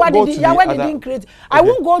you, Yahweh didn't create. Okay. I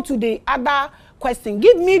won't go to the other question.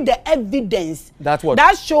 Give me the evidence. That's what?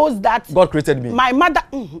 That shows that God created me. My mother.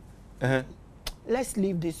 Let's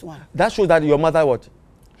leave this one. That shows that your mother what?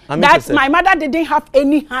 That my mother didn't have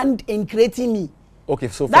any hand in creating me. Okay,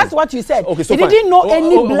 so that's what you said. Okay, so he didn't know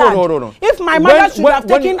any blood. No. If my mother should have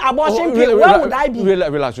taken abortion pill, where would I be?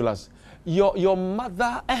 Relax. Your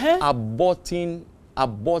mother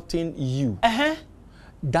aborting you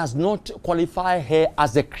does not qualify her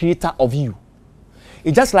as the creator of you.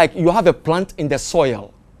 It's just like you have a plant in the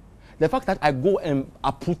soil. The fact that I go and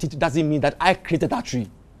uproot it doesn't mean that I created that tree.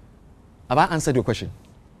 Have I answered your question?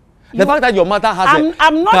 The fact that your mother has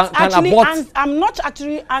I'm not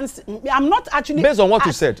actually based on what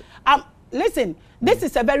you said. Listen, this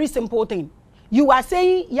is a very simple thing. You are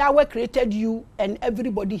saying Yahweh created you and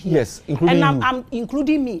everybody here. Yes, including you. I'm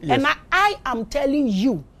including me. Yes. And I am telling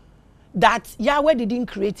you that Yahweh didn't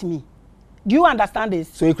create me. Do you understand this?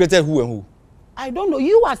 So he created who and who? I don't know.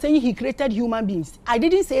 You are saying he created human beings. I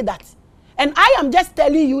didn't say that. And I am just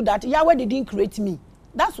telling you that Yahweh didn't create me.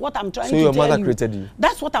 That's what I'm trying to tell you. So your mother created you?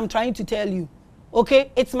 That's what I'm trying to tell you.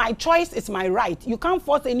 Okay? It's my choice. It's my right. You can't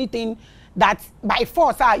force anything that by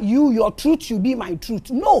force, your truth should be my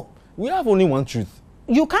truth. No. We have only one truth.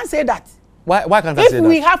 You can't say that. Why can't I say that? If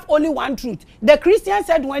we have only one truth. The Christians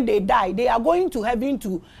said when they die, they are going to heaven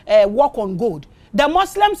to walk on gold. The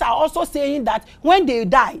Muslims are also saying that when they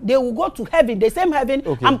die, they will go to heaven, the same heaven.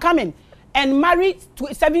 Okay. I'm coming. And marry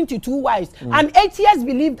 72 wives. And atheists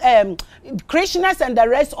believe, Christians and the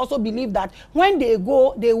rest also believe that when they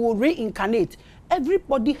go, they will reincarnate.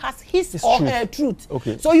 Everybody has his or her truth.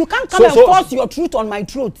 Okay. So you can't come and force your truth on my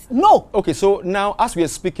truth. No. Okay, so now as we are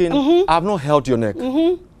speaking, I have not held your neck.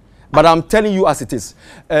 But I'm telling you as it is.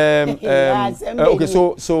 Yes, okay,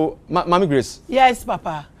 so Maame Grace. Yes,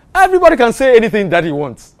 Papa. Everybody can say anything that he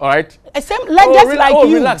wants, all right?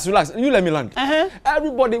 Relax. You let me land.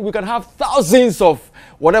 Everybody, we can have thousands of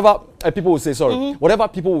whatever people will say, whatever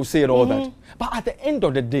people will say and all that. But at the end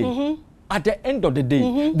of the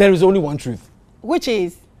day, there is only one truth. Which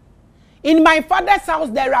is, in my father's house,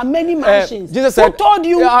 there are many mansions. Jesus said, who told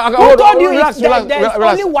you there's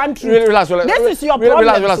only one truth? Relax. This is your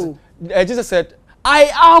problem. Jesus said, I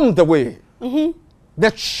am the way,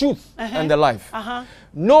 the truth, and the life.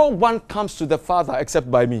 No one comes to the Father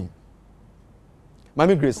except by me.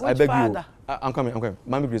 Maame Grace, I beg you. I'm coming.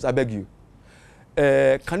 Maame Grace, I beg you.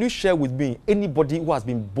 Can you share with me anybody who has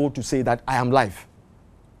been bold to say that I am life?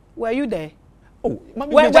 Were you there? Oh,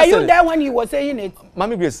 were you there when he was saying it?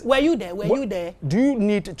 Maame Grace. Were you there? Were you there? Do you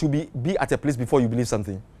need to be at a place before you believe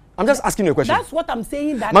something? I'm just asking you a question. That's what I'm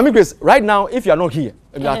saying. That Maame Grace, right now, if you are not here,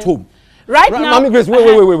 you're at home. Right now, Maame Grace,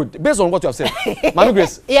 wait. Based on what you have said, Maame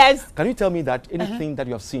Grace, yes. Can you tell me that anything that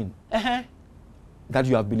you have seen, that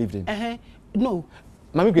you have believed in? No.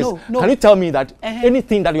 Maame Grace, can you tell me that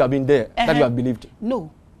anything that you have been there, that you have believed? No.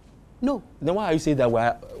 Then why are you saying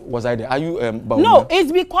that? Was I there? Are you Baumia? No,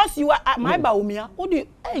 it's because you are my Baumia.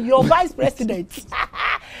 Your vice president.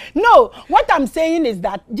 No, what I'm saying is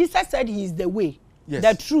that Jesus said he is the way,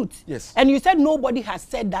 the truth. Yes. And you said nobody has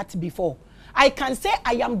said that before. I can say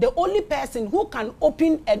I am the only person who can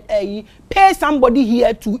open and pay somebody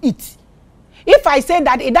here to eat. If I say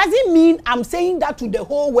that, it doesn't mean I'm saying that to the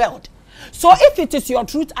whole world. So if it is your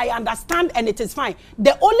truth, I understand and it is fine.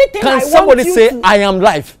 The only thing I want you to... Can somebody say, I am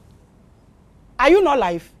life? Are you not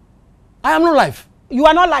life? I am not life. You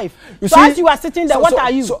are not life. So as you are sitting there, what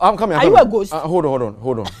are you? So I'm coming. Are you a ghost? Hold on.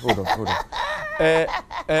 Over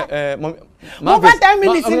 10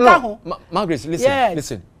 minutes. Maame Grace,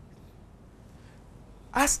 listen.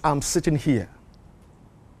 As I'm sitting here,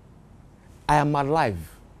 I am alive.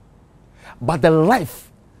 But the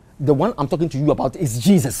life, the one I'm talking to you about, is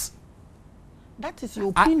Jesus. That is your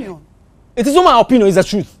opinion. It is not my opinion, it's the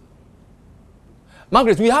truth. Maame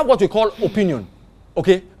Grace, we have what we call opinion,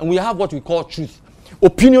 okay? And we have what we call truth.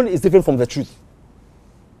 Opinion is different from the truth.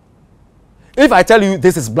 If I tell you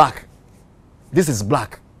this is black,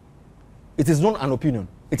 it is not an opinion.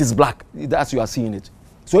 It is black, as you are seeing it.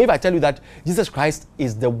 So if I tell you that Jesus Christ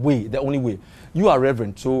is the way, the only way, you are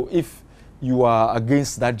reverent. So if you are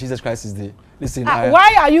against that Jesus Christ is the... Listen,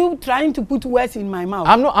 why are you trying to put words in my mouth?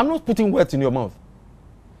 I'm not putting words in your mouth.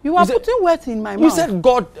 You are putting words in my mouth. You said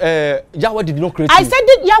God, Yahweh did not create you. I said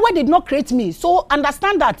that Yahweh did not create me. So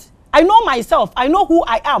understand that. I know myself. I know who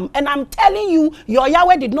I am. And I'm telling you, your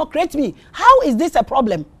Yahweh did not create me. How is this a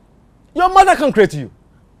problem? Your mother can create you.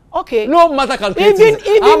 Okay. No mother can create you.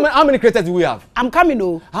 How many creators do we have? I'm coming,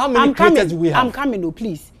 oh. How many creators do we have? I'm coming, oh,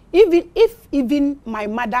 please. Even my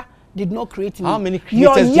mother did not create me. How many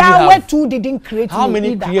Your creators do we Yahweh have? too didn't create How me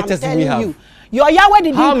many either. creators do we have? Your Yahweh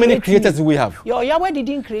didn't create me. How many creators do we have? Your Yahweh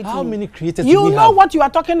didn't create me. How many creators do You we know have? what you are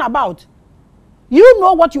talking about. You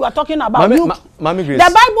know what you are talking about. Maame Grace.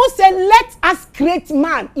 The Bible said, let us create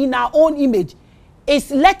man in our own image.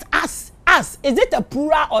 It's let us. Is it a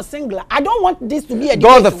plural or singular? I don't want this to be a debate.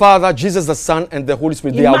 God the Father, Jesus the Son, and the Holy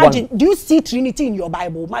Spirit, Imagine, they are one. do you see Trinity in your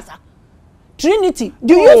Bible, Master? Trinity.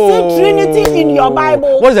 Do you see Trinity in your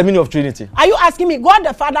Bible? What is the meaning of Trinity? Are you asking me God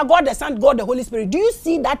the Father, God the Son, God the Holy Spirit? Do you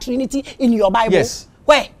see that Trinity in your Bible? Yes.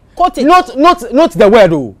 Where? Quote it. Not the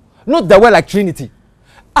word, though. Not the word like Trinity.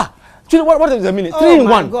 What is the meaning? 3 in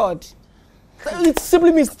 1. Oh my God. It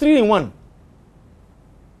simply means 3 in 1.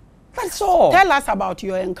 That's all. Tell us about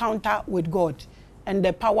your encounter with God and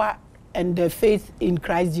the power and the faith in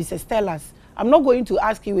Christ Jesus. Tell us. I'm not going to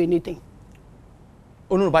ask you anything.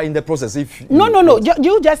 Oh no, but in the process, if no,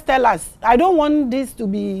 you just tell us. I don't want this to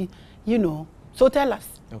be, So tell us.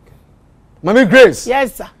 Okay. Maame Grace.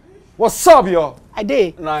 Yes, sir. What's up, yo? I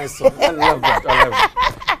did. Nice one. I love that. I love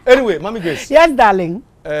that. Anyway, Maame Grace. Yes, darling.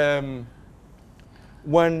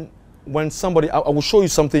 When somebody, I will show you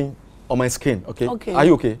something on my skin. Okay. Okay. Are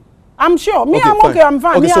you okay? I'm sure. Me, okay, I'm fine. okay. I'm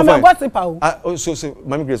fine. Okay, Me, so I'm fine. a gossiper. So,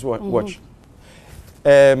 Maame Grace, watch.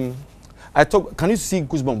 I talk. Can you see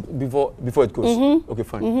goosebumps before it goes? Okay,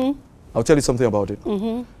 fine. I'll tell you something about it.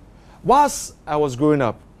 Whilst I was growing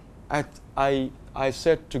up, I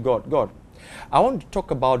said to God, I want to talk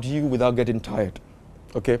about you without getting tired.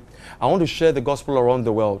 Okay, I want to share the gospel around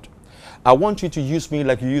the world. I want you to use me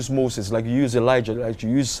like you use Moses, like you use Elijah, like you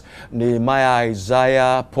use Nehemiah,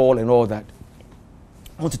 Isaiah, Paul, and all that.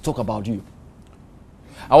 I want to talk about you.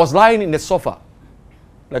 I was lying in the sofa,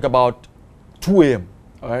 like about 2 a.m.,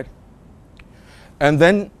 all right? And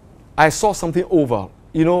then I saw something oval.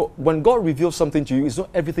 You know, when God reveals something to you, it's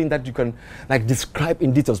not everything that you can like describe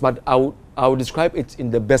in details, but I will describe it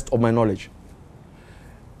in the best of my knowledge.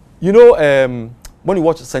 You know, when you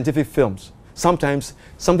watch scientific films, sometimes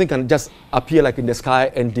something can just appear like in the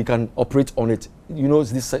sky and they can operate on it. You know,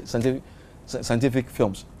 it's these scientific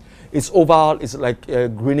films. It's oval, it's like a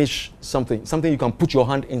greenish something you can put your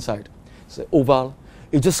hand inside. It's oval.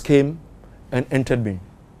 It just came and entered me.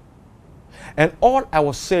 And all I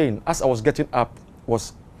was saying as I was getting up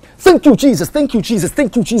was, thank you, Jesus, thank you, Jesus,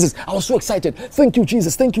 thank you, Jesus. I was so excited. Thank you,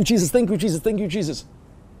 Jesus, thank you, Jesus, thank you, Jesus, thank you, Jesus.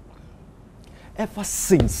 Ever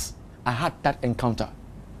since I had that encounter,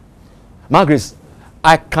 Maame Grace,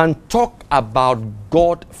 I can talk about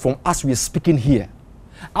God from as we are speaking here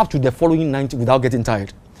up to the following night without getting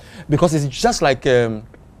tired. Because it's just like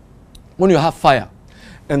when you have fire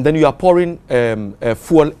and then you are pouring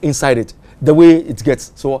fuel inside it, the way it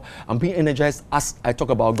gets. So I'm being energized as I talk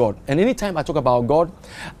about God. And anytime I talk about God,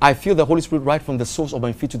 I feel the Holy Spirit right from the soles of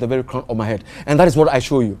my feet to the very crown of my head. And that is what I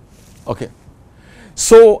show you. Okay.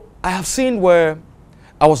 So I have seen where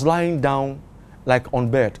I was lying down like on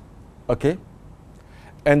bed. Okay.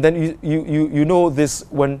 And then you know this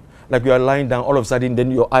when like you are lying down, all of a sudden then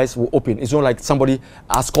your eyes will open. It's not like somebody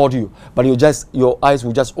has called you, but your eyes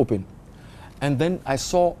will just open. And then I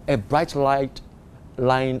saw a bright light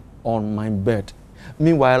lying on my bed.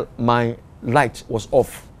 Meanwhile, my light was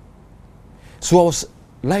off. So I was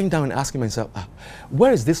lying down and asking myself,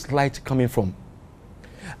 where is this light coming from?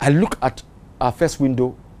 I look at our first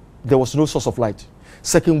window, there was no source of light.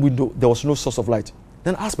 Second window, there was no source of light.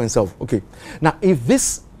 Then I asked myself, okay, now if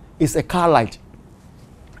this is a car light,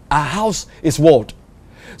 our house is walled.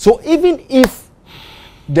 So even if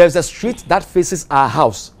there's a street that faces our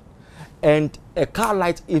house and a car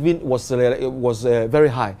light even was very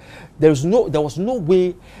high, there was no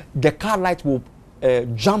way the car light will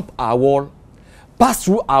jump our wall, pass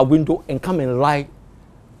through our window and come and lie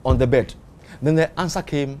on the bed. Then the answer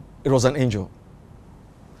came, it was an angel.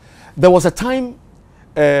 There was a time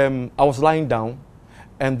I was lying down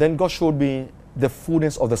and then God showed me the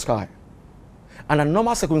fullness of the sky. And in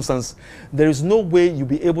normal circumstance, there is no way you'll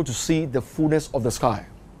be able to see the fullness of the sky.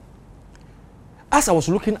 As I was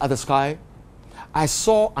looking at the sky, I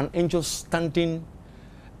saw an angel standing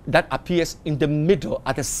that appears in the middle,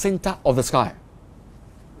 at the center of the sky.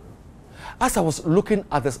 As I was looking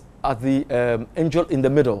at the angel in the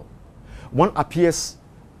middle, one appears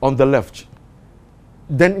on the left.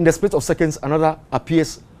 Then in the split of seconds, another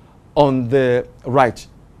appears on the right.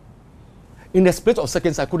 In the split of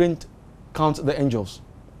seconds, I couldn't count the angels.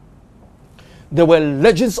 There were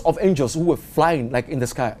legions of angels who were flying like in the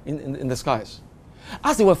sky, in the skies.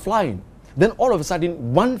 As they were flying, then all of a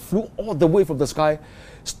sudden, one flew all the way from the sky,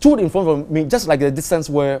 stood in front of me, just like the distance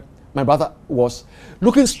where my brother was,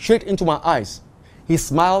 looking straight into my eyes. He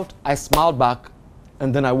smiled, I smiled back,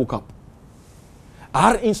 and then I woke up.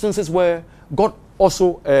 I had instances where God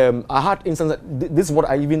also, I had instances, this is what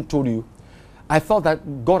I even told you. I felt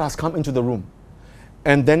that God has come into the room.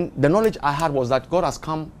 And then the knowledge I had was that God has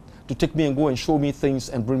come to take me and go and show me things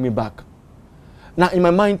and bring me back. Now, in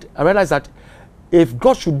my mind, I realized that if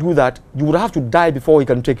God should do that, you would have to die before he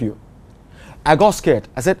can take you. I got scared.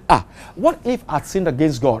 I said, what if I'd sinned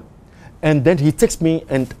against God and then he takes me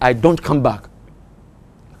and I don't come back?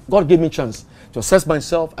 God gave me a chance to assess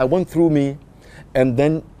myself. I went through me, and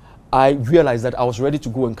then I realized that I was ready to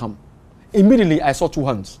go and come. Immediately, I saw two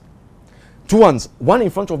hands. Two hands, one in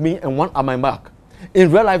front of me and one at my back.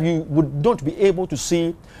 In real life, you would not be able to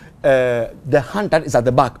see the hand that is at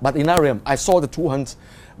the back, but in that realm, I saw the two hands,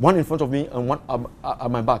 one in front of me and one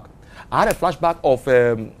at my back. I had a flashback of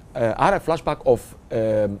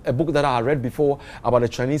a book that I had read before about a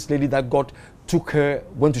Chinese lady that God took her,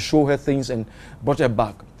 went to show her things and brought her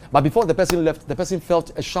back. But before the person left, the person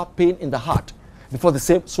felt a sharp pain in the heart before the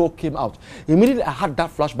same soul came out. Immediately I had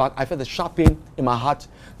that flashback. I felt a sharp pain in my heart.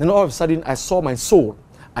 Then all of a sudden I saw my soul.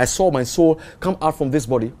 I saw my soul come out from this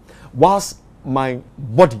body whilst my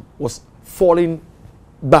body was falling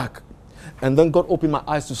back. And then God opened my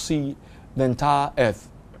eyes to see the entire earth.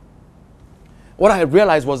 What I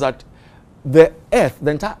realized was that the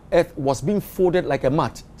entire earth was being folded like a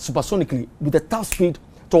mat supersonically with a top speed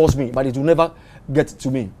towards me, but it will never get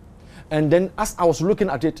to me. And then as I was looking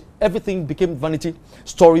at it, everything became vanity.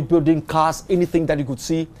 Story building, cars, anything that you could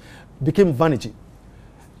see became vanity.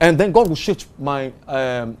 And then God will shift me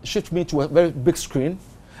to a very big screen.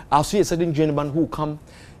 I'll see a certain gentleman who will come.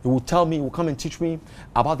 He will tell me, he will come and teach me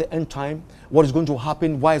about the end time, what is going to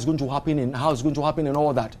happen, why it's going to happen, and how it's going to happen, and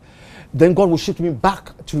all that. Then God will shift me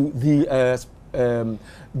back to the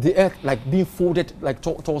earth, like being folded like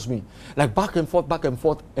towards me, like back and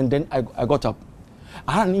forth, and then I got up.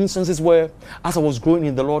 I had instances where, as I was growing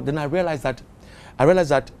in the Lord, then I realized that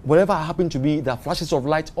wherever I happen to be, there are flashes of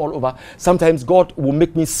light all over. Sometimes God will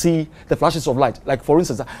make me see the flashes of light. Like for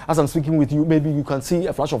instance, as I'm speaking with you, maybe you can see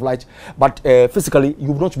a flash of light, but physically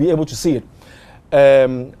you will not be able to see it.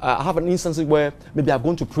 I have an instance where maybe I'm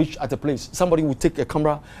going to preach at a place. Somebody will take a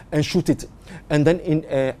camera and shoot it, and then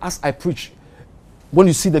as I preach, when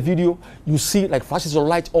you see the video, you see like flashes of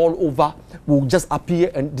light all over will just appear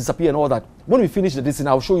and disappear and all that. When we finish the listen,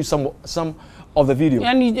 I'll show you some of the video.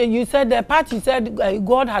 And you said the part you said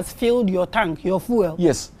God has filled your tank, your fuel.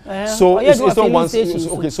 Yes. So it's not once. We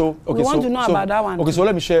want to know about that one. Okay, so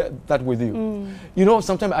let me share that with you. You know,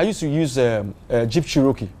 sometimes I used to use Jeep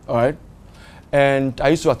Cherokee, all right, and I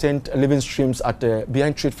used to attend living streams at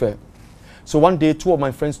behind Trade Fair. So one day, two of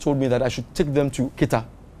my friends told me that I should take them to Kita,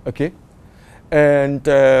 okay. And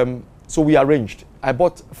so we arranged. I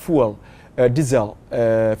bought fuel, diesel,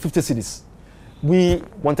 50 cedis. We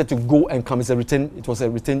wanted to go and come. It was a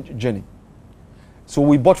return journey. So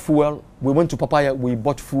we bought fuel. We went to Papaya. We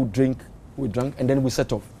bought food, drink. We drank, and then we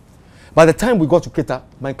set off. By the time we got to Kita,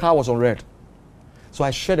 my car was on red. So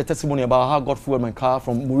I shared a testimony about how God fueled my car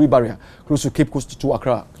from Muri Barrier, close to Cape Coast to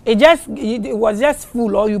Accra. It was just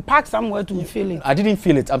full, or you parked somewhere to fill it? I didn't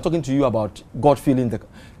feel it. I'm talking to you about God filling the car.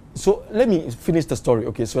 So let me finish the story,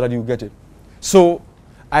 okay, so that you get it. So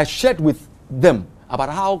I shared with them about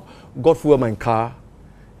how God fueled my car,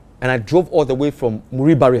 and I drove all the way from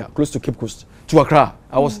Muri Barrier, close to Cape Coast, to Accra.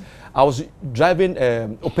 I was driving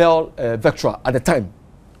Opel Vectra at the time.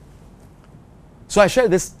 So I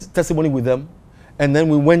shared this testimony with them, and then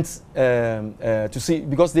we went to see,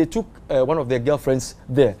 because they took one of their girlfriends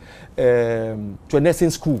there to a nursing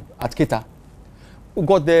school at Kita. We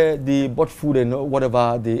got there, they bought food and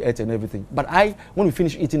whatever, they ate and everything. But when we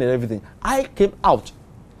finished eating and everything, I came out.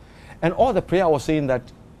 And all the prayer was saying that,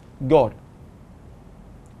 God,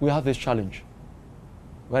 we have this challenge.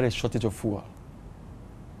 We had a shortage of fuel.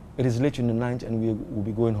 It is late in the night and we will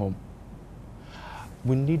be going home.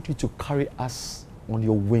 We need you to carry us on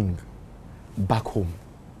your wing back home.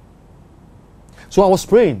 So I was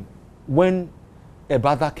praying when a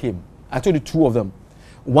brother came. I told you two of them.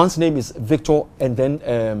 One's name is Victor, and then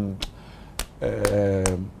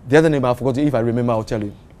the other name I forgot. If I remember, I'll tell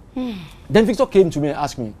you. Then Victor came to me and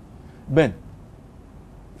asked me, Ben,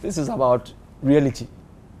 this is about reality.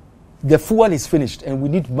 The fuel is finished and we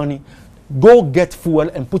need money. Go get fuel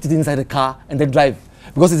and put it inside the car and then drive.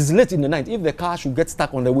 Because it is late in the night. If the car should get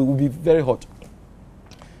stuck on the way, it will be very hot.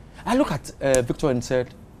 I looked at Victor and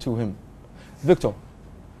said to him, Victor,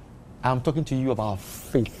 I'm talking to you about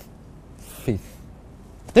faith. Faith.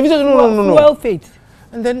 Then Victor said, no. Well, faith.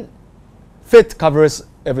 And then faith covers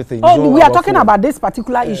everything. Oh, we are talking about this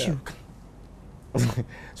particular issue.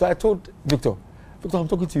 So I told Victor, I'm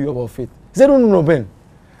talking to you about faith. He said, no, Ben.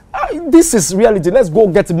 This is reality. Let's go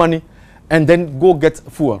get money and then go get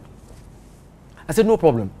fuel. I said, no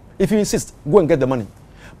problem. If you insist, go and get the money.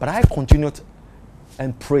 But I continued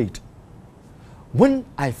and prayed. When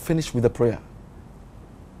I finished with the prayer,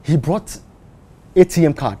 he brought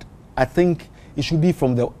ATM card. I think it should be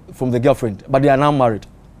from the girlfriend, but they are now married.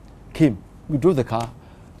 Came. We drove the car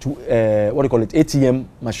to what do you call it, ATM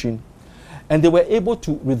machine, and they were able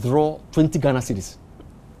to withdraw 20 Ghana cedis.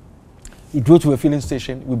 We drove to a filling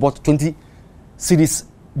station. We bought 20 cedis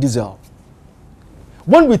diesel.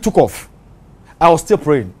 When we took off, I was still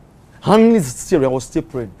praying. Handling the steering, I was still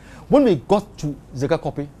praying. When we got to Zeka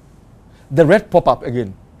Copy, the red pop up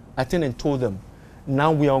again. I turned and told them,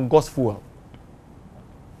 now we are on God's fuel.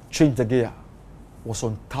 Change the gear. Was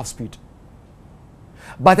on top speed.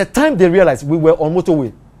 By the time they realized we were on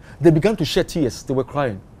motorway, they began to shed tears. They were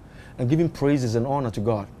crying and giving praises and honor to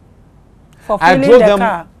God. For filling the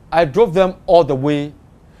car. I drove them all the way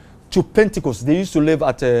to Pentecost. They used to live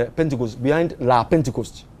at Pentecost, behind La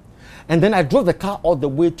Pentecost. And then I drove the car all the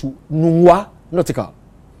way to Nungwa Nautical.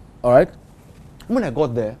 All right? When I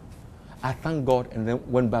got there, I thanked God and then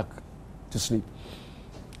went back to sleep.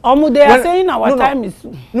 They are saying our time is...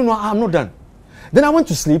 No, I'm not done. Then I went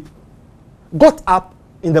to sleep, got up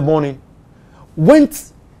in the morning,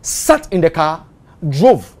 went, sat in the car,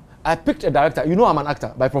 drove. I picked a director. You know I'm an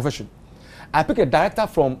actor by profession. I picked a director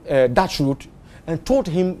from Dutch route and told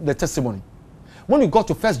him the testimony. When we got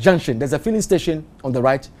to First Junction, there's a filling station on the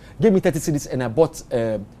right, gave me 30 cedis and I bought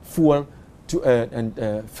fuel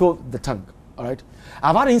to fill the tank. All right.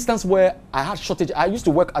 I've had an instance where I had shortage. I used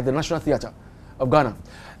to work at the National Theatre of Ghana.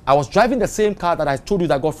 I was driving the same car that I told you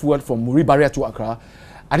that got fuel from Muri Barrier to Accra.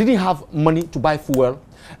 I didn't have money to buy fuel.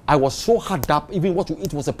 I was so hard up. Even what to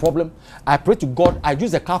eat was a problem. I prayed to God. I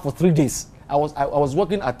used the car for 3 days. I was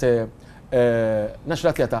working at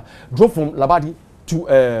National Theatre. Drove from Labadi to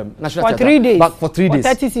National Theatre. For 3 days. Back for 3 days.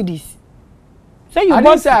 30 cedis. So you I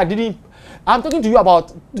didn't say I didn't. I'm talking to you about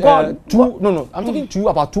two. No. I'm talking to you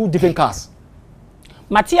about 2 different cars.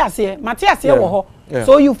 Matthias here. Yeah.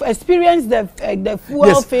 So you've experienced the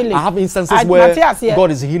fuel feeling. I have instances where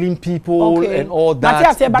God is healing people and all that.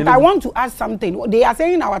 Matthias here, but I want to ask something. They are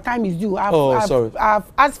saying our time is due. I've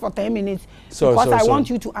asked for 10 minutes because I want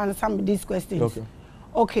you to answer these questions.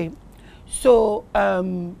 Okay. So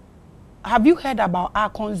have you heard about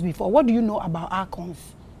archons before? What do you know about archons?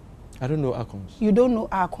 I don't know archons. You don't know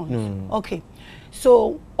archons? No. Okay.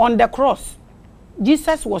 So on the cross,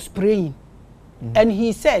 Jesus was praying. And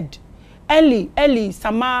he said, Eli,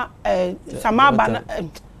 sama bana,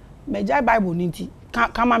 Mejai Bible ninti,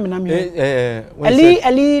 kama minami.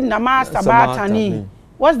 Eli, nama sabatani.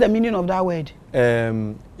 What's the meaning of that word?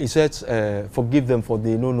 He said, forgive them for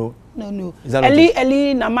they know. No.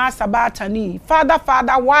 Eli, nama sabatani.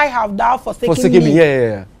 Father, why have thou forsaken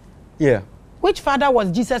me? Yeah. Which father was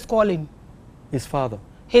Jesus calling? His father.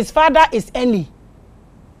 His father is Eli.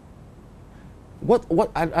 What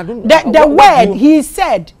I don't. The word he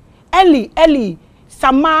said, Eli,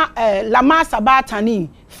 sama lama sabatani.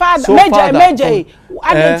 Father, so Major.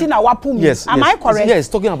 Yes. Am I correct? Yes,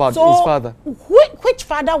 talking about his father. Which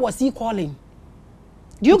father was he calling?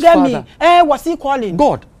 Do you get me? Was he calling?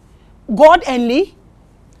 God. God only?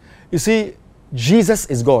 You see, Jesus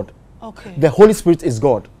is God. Okay. The Holy Spirit is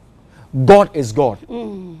God. God is God.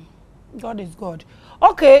 God is God.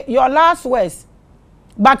 Okay, your last words.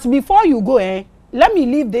 But before you go, let me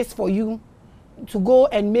leave this for you to go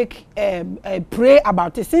and make pray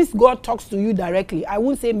about it. Since God talks to you directly, I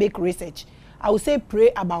won't say make research. I will say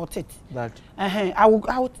pray about it. That. I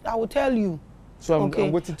will tell you. So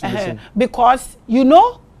I'm waiting to listen. Because you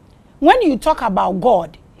know, when you talk about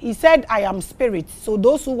God, he said, I am spirit. So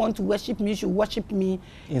those who want to worship me should worship me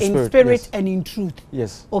in spirit and in truth.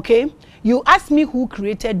 Yes. Okay? You ask me who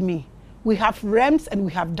created me. We have realms and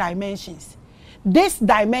we have dimensions. This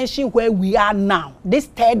dimension where we are now, this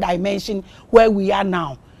third dimension where we are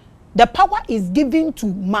now, the power is given to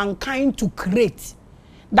mankind to create.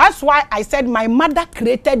 That's why I said my mother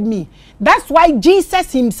created me. That's why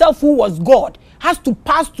Jesus himself, who was God, has to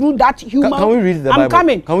pass through that human. Can we read the Bible? I'm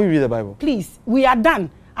coming. Can we read the Bible? Please, we are done.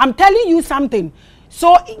 I'm telling you something.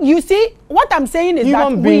 So you see, what I'm saying is that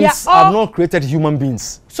human beings have not created human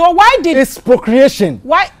beings. So why did it's procreation?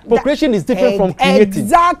 Why procreation is different from creating?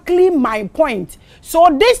 Exactly my point. So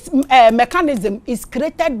this mechanism is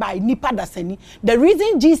created by Nipa Daseni. The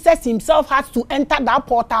reason Jesus himself has to enter that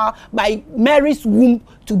portal by Mary's womb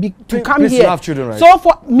to come here. You have children, right? So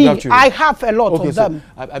for me, I have a lot of them.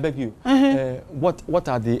 I beg you. What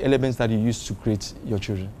are the elements that you use to create your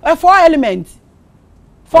children? 4 elements.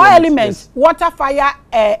 4 elements: yes. Water, fire,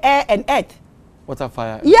 air, and earth. Water,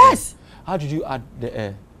 fire. Yes. How did you add the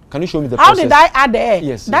air? Can you show me the How process? did I add the air?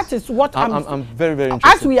 Yes. That is what I'm very, very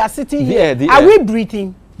interested. As we are sitting here, the are air. we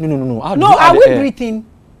breathing? No. No, are we breathing?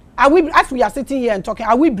 Are we, as we are sitting here and talking,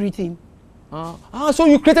 are we breathing? So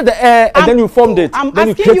you created the air and then you formed it. I'm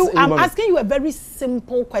asking you a very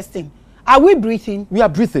simple question. Are we breathing? We are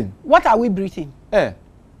breathing. What are we breathing? Air.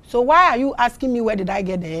 So why are you asking me where did I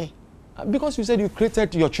get the air? Because you said you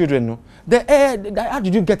created your children, no? The air, how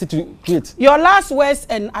did you get it to create? Your last words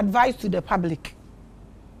and advice to the public.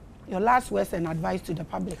 Your last words and advice to the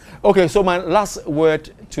public. Okay, so my last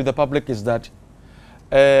word to the public is that,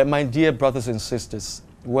 my dear brothers and sisters,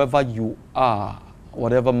 whoever you are,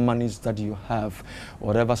 whatever monies that you have,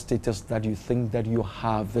 whatever status that you think that you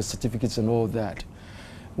have, the certificates and all that,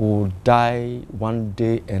 will die one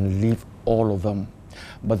day and leave all of them.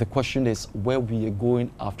 But the question is where we are going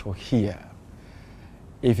after here.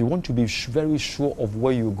 If you want to be very sure of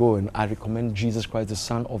where you're going, I recommend Jesus Christ, the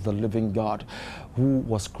Son of the living God, who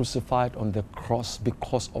was crucified on the cross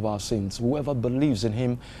because of our sins. Whoever believes in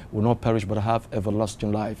him will not perish but have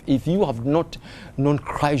everlasting life. If you have not known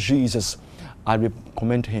Christ Jesus, I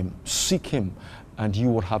recommend him. Seek him and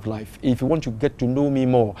you will have life. If you want to get to know me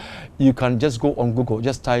more, you can just go on Google,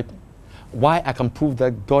 just type Why I Can Prove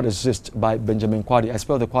That God Exists by Benjamin Kwadey. I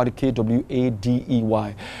spell the Kwadey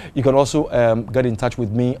Kwadey. You can also get in touch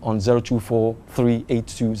with me on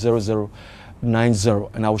 0243820090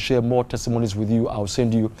 and I will share more testimonies with you. I'll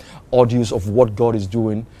send you audios of what God is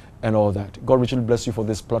doing and all that. God richly bless you for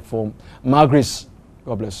this platform. Maame Grace,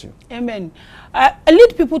 God bless you. Amen.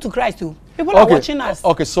 Lead people to Christ too. People are watching us.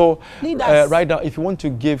 Okay, so right now, if you want to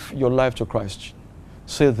give your life to Christ,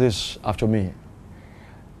 say this after me.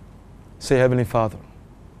 Say, Heavenly Father,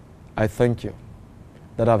 I thank you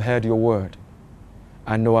that I've heard your word.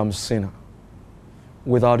 I know I'm a sinner.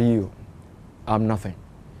 Without you, I'm nothing.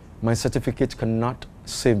 My certificate cannot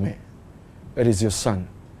save me. It is your Son.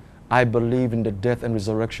 I believe in the death and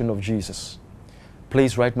resurrection of Jesus.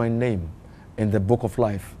 Please write my name in the book of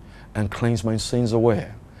life and cleanse my sins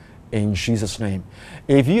away. In Jesus' name.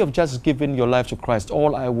 If you have just given your life to Christ,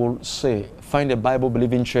 all I will say, find a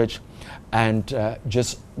Bible-believing church and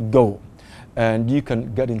just go. And you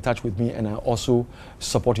can get in touch with me and I also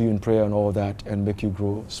support you in prayer and all that and make you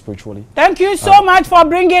grow spiritually. Thank you so much for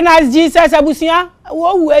bringing us Jesus. Abusia,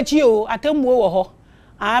 wo wu achi o, atem wo ho.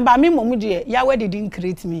 Ba me momu de, Yahweh didn't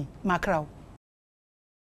create me, Macrao.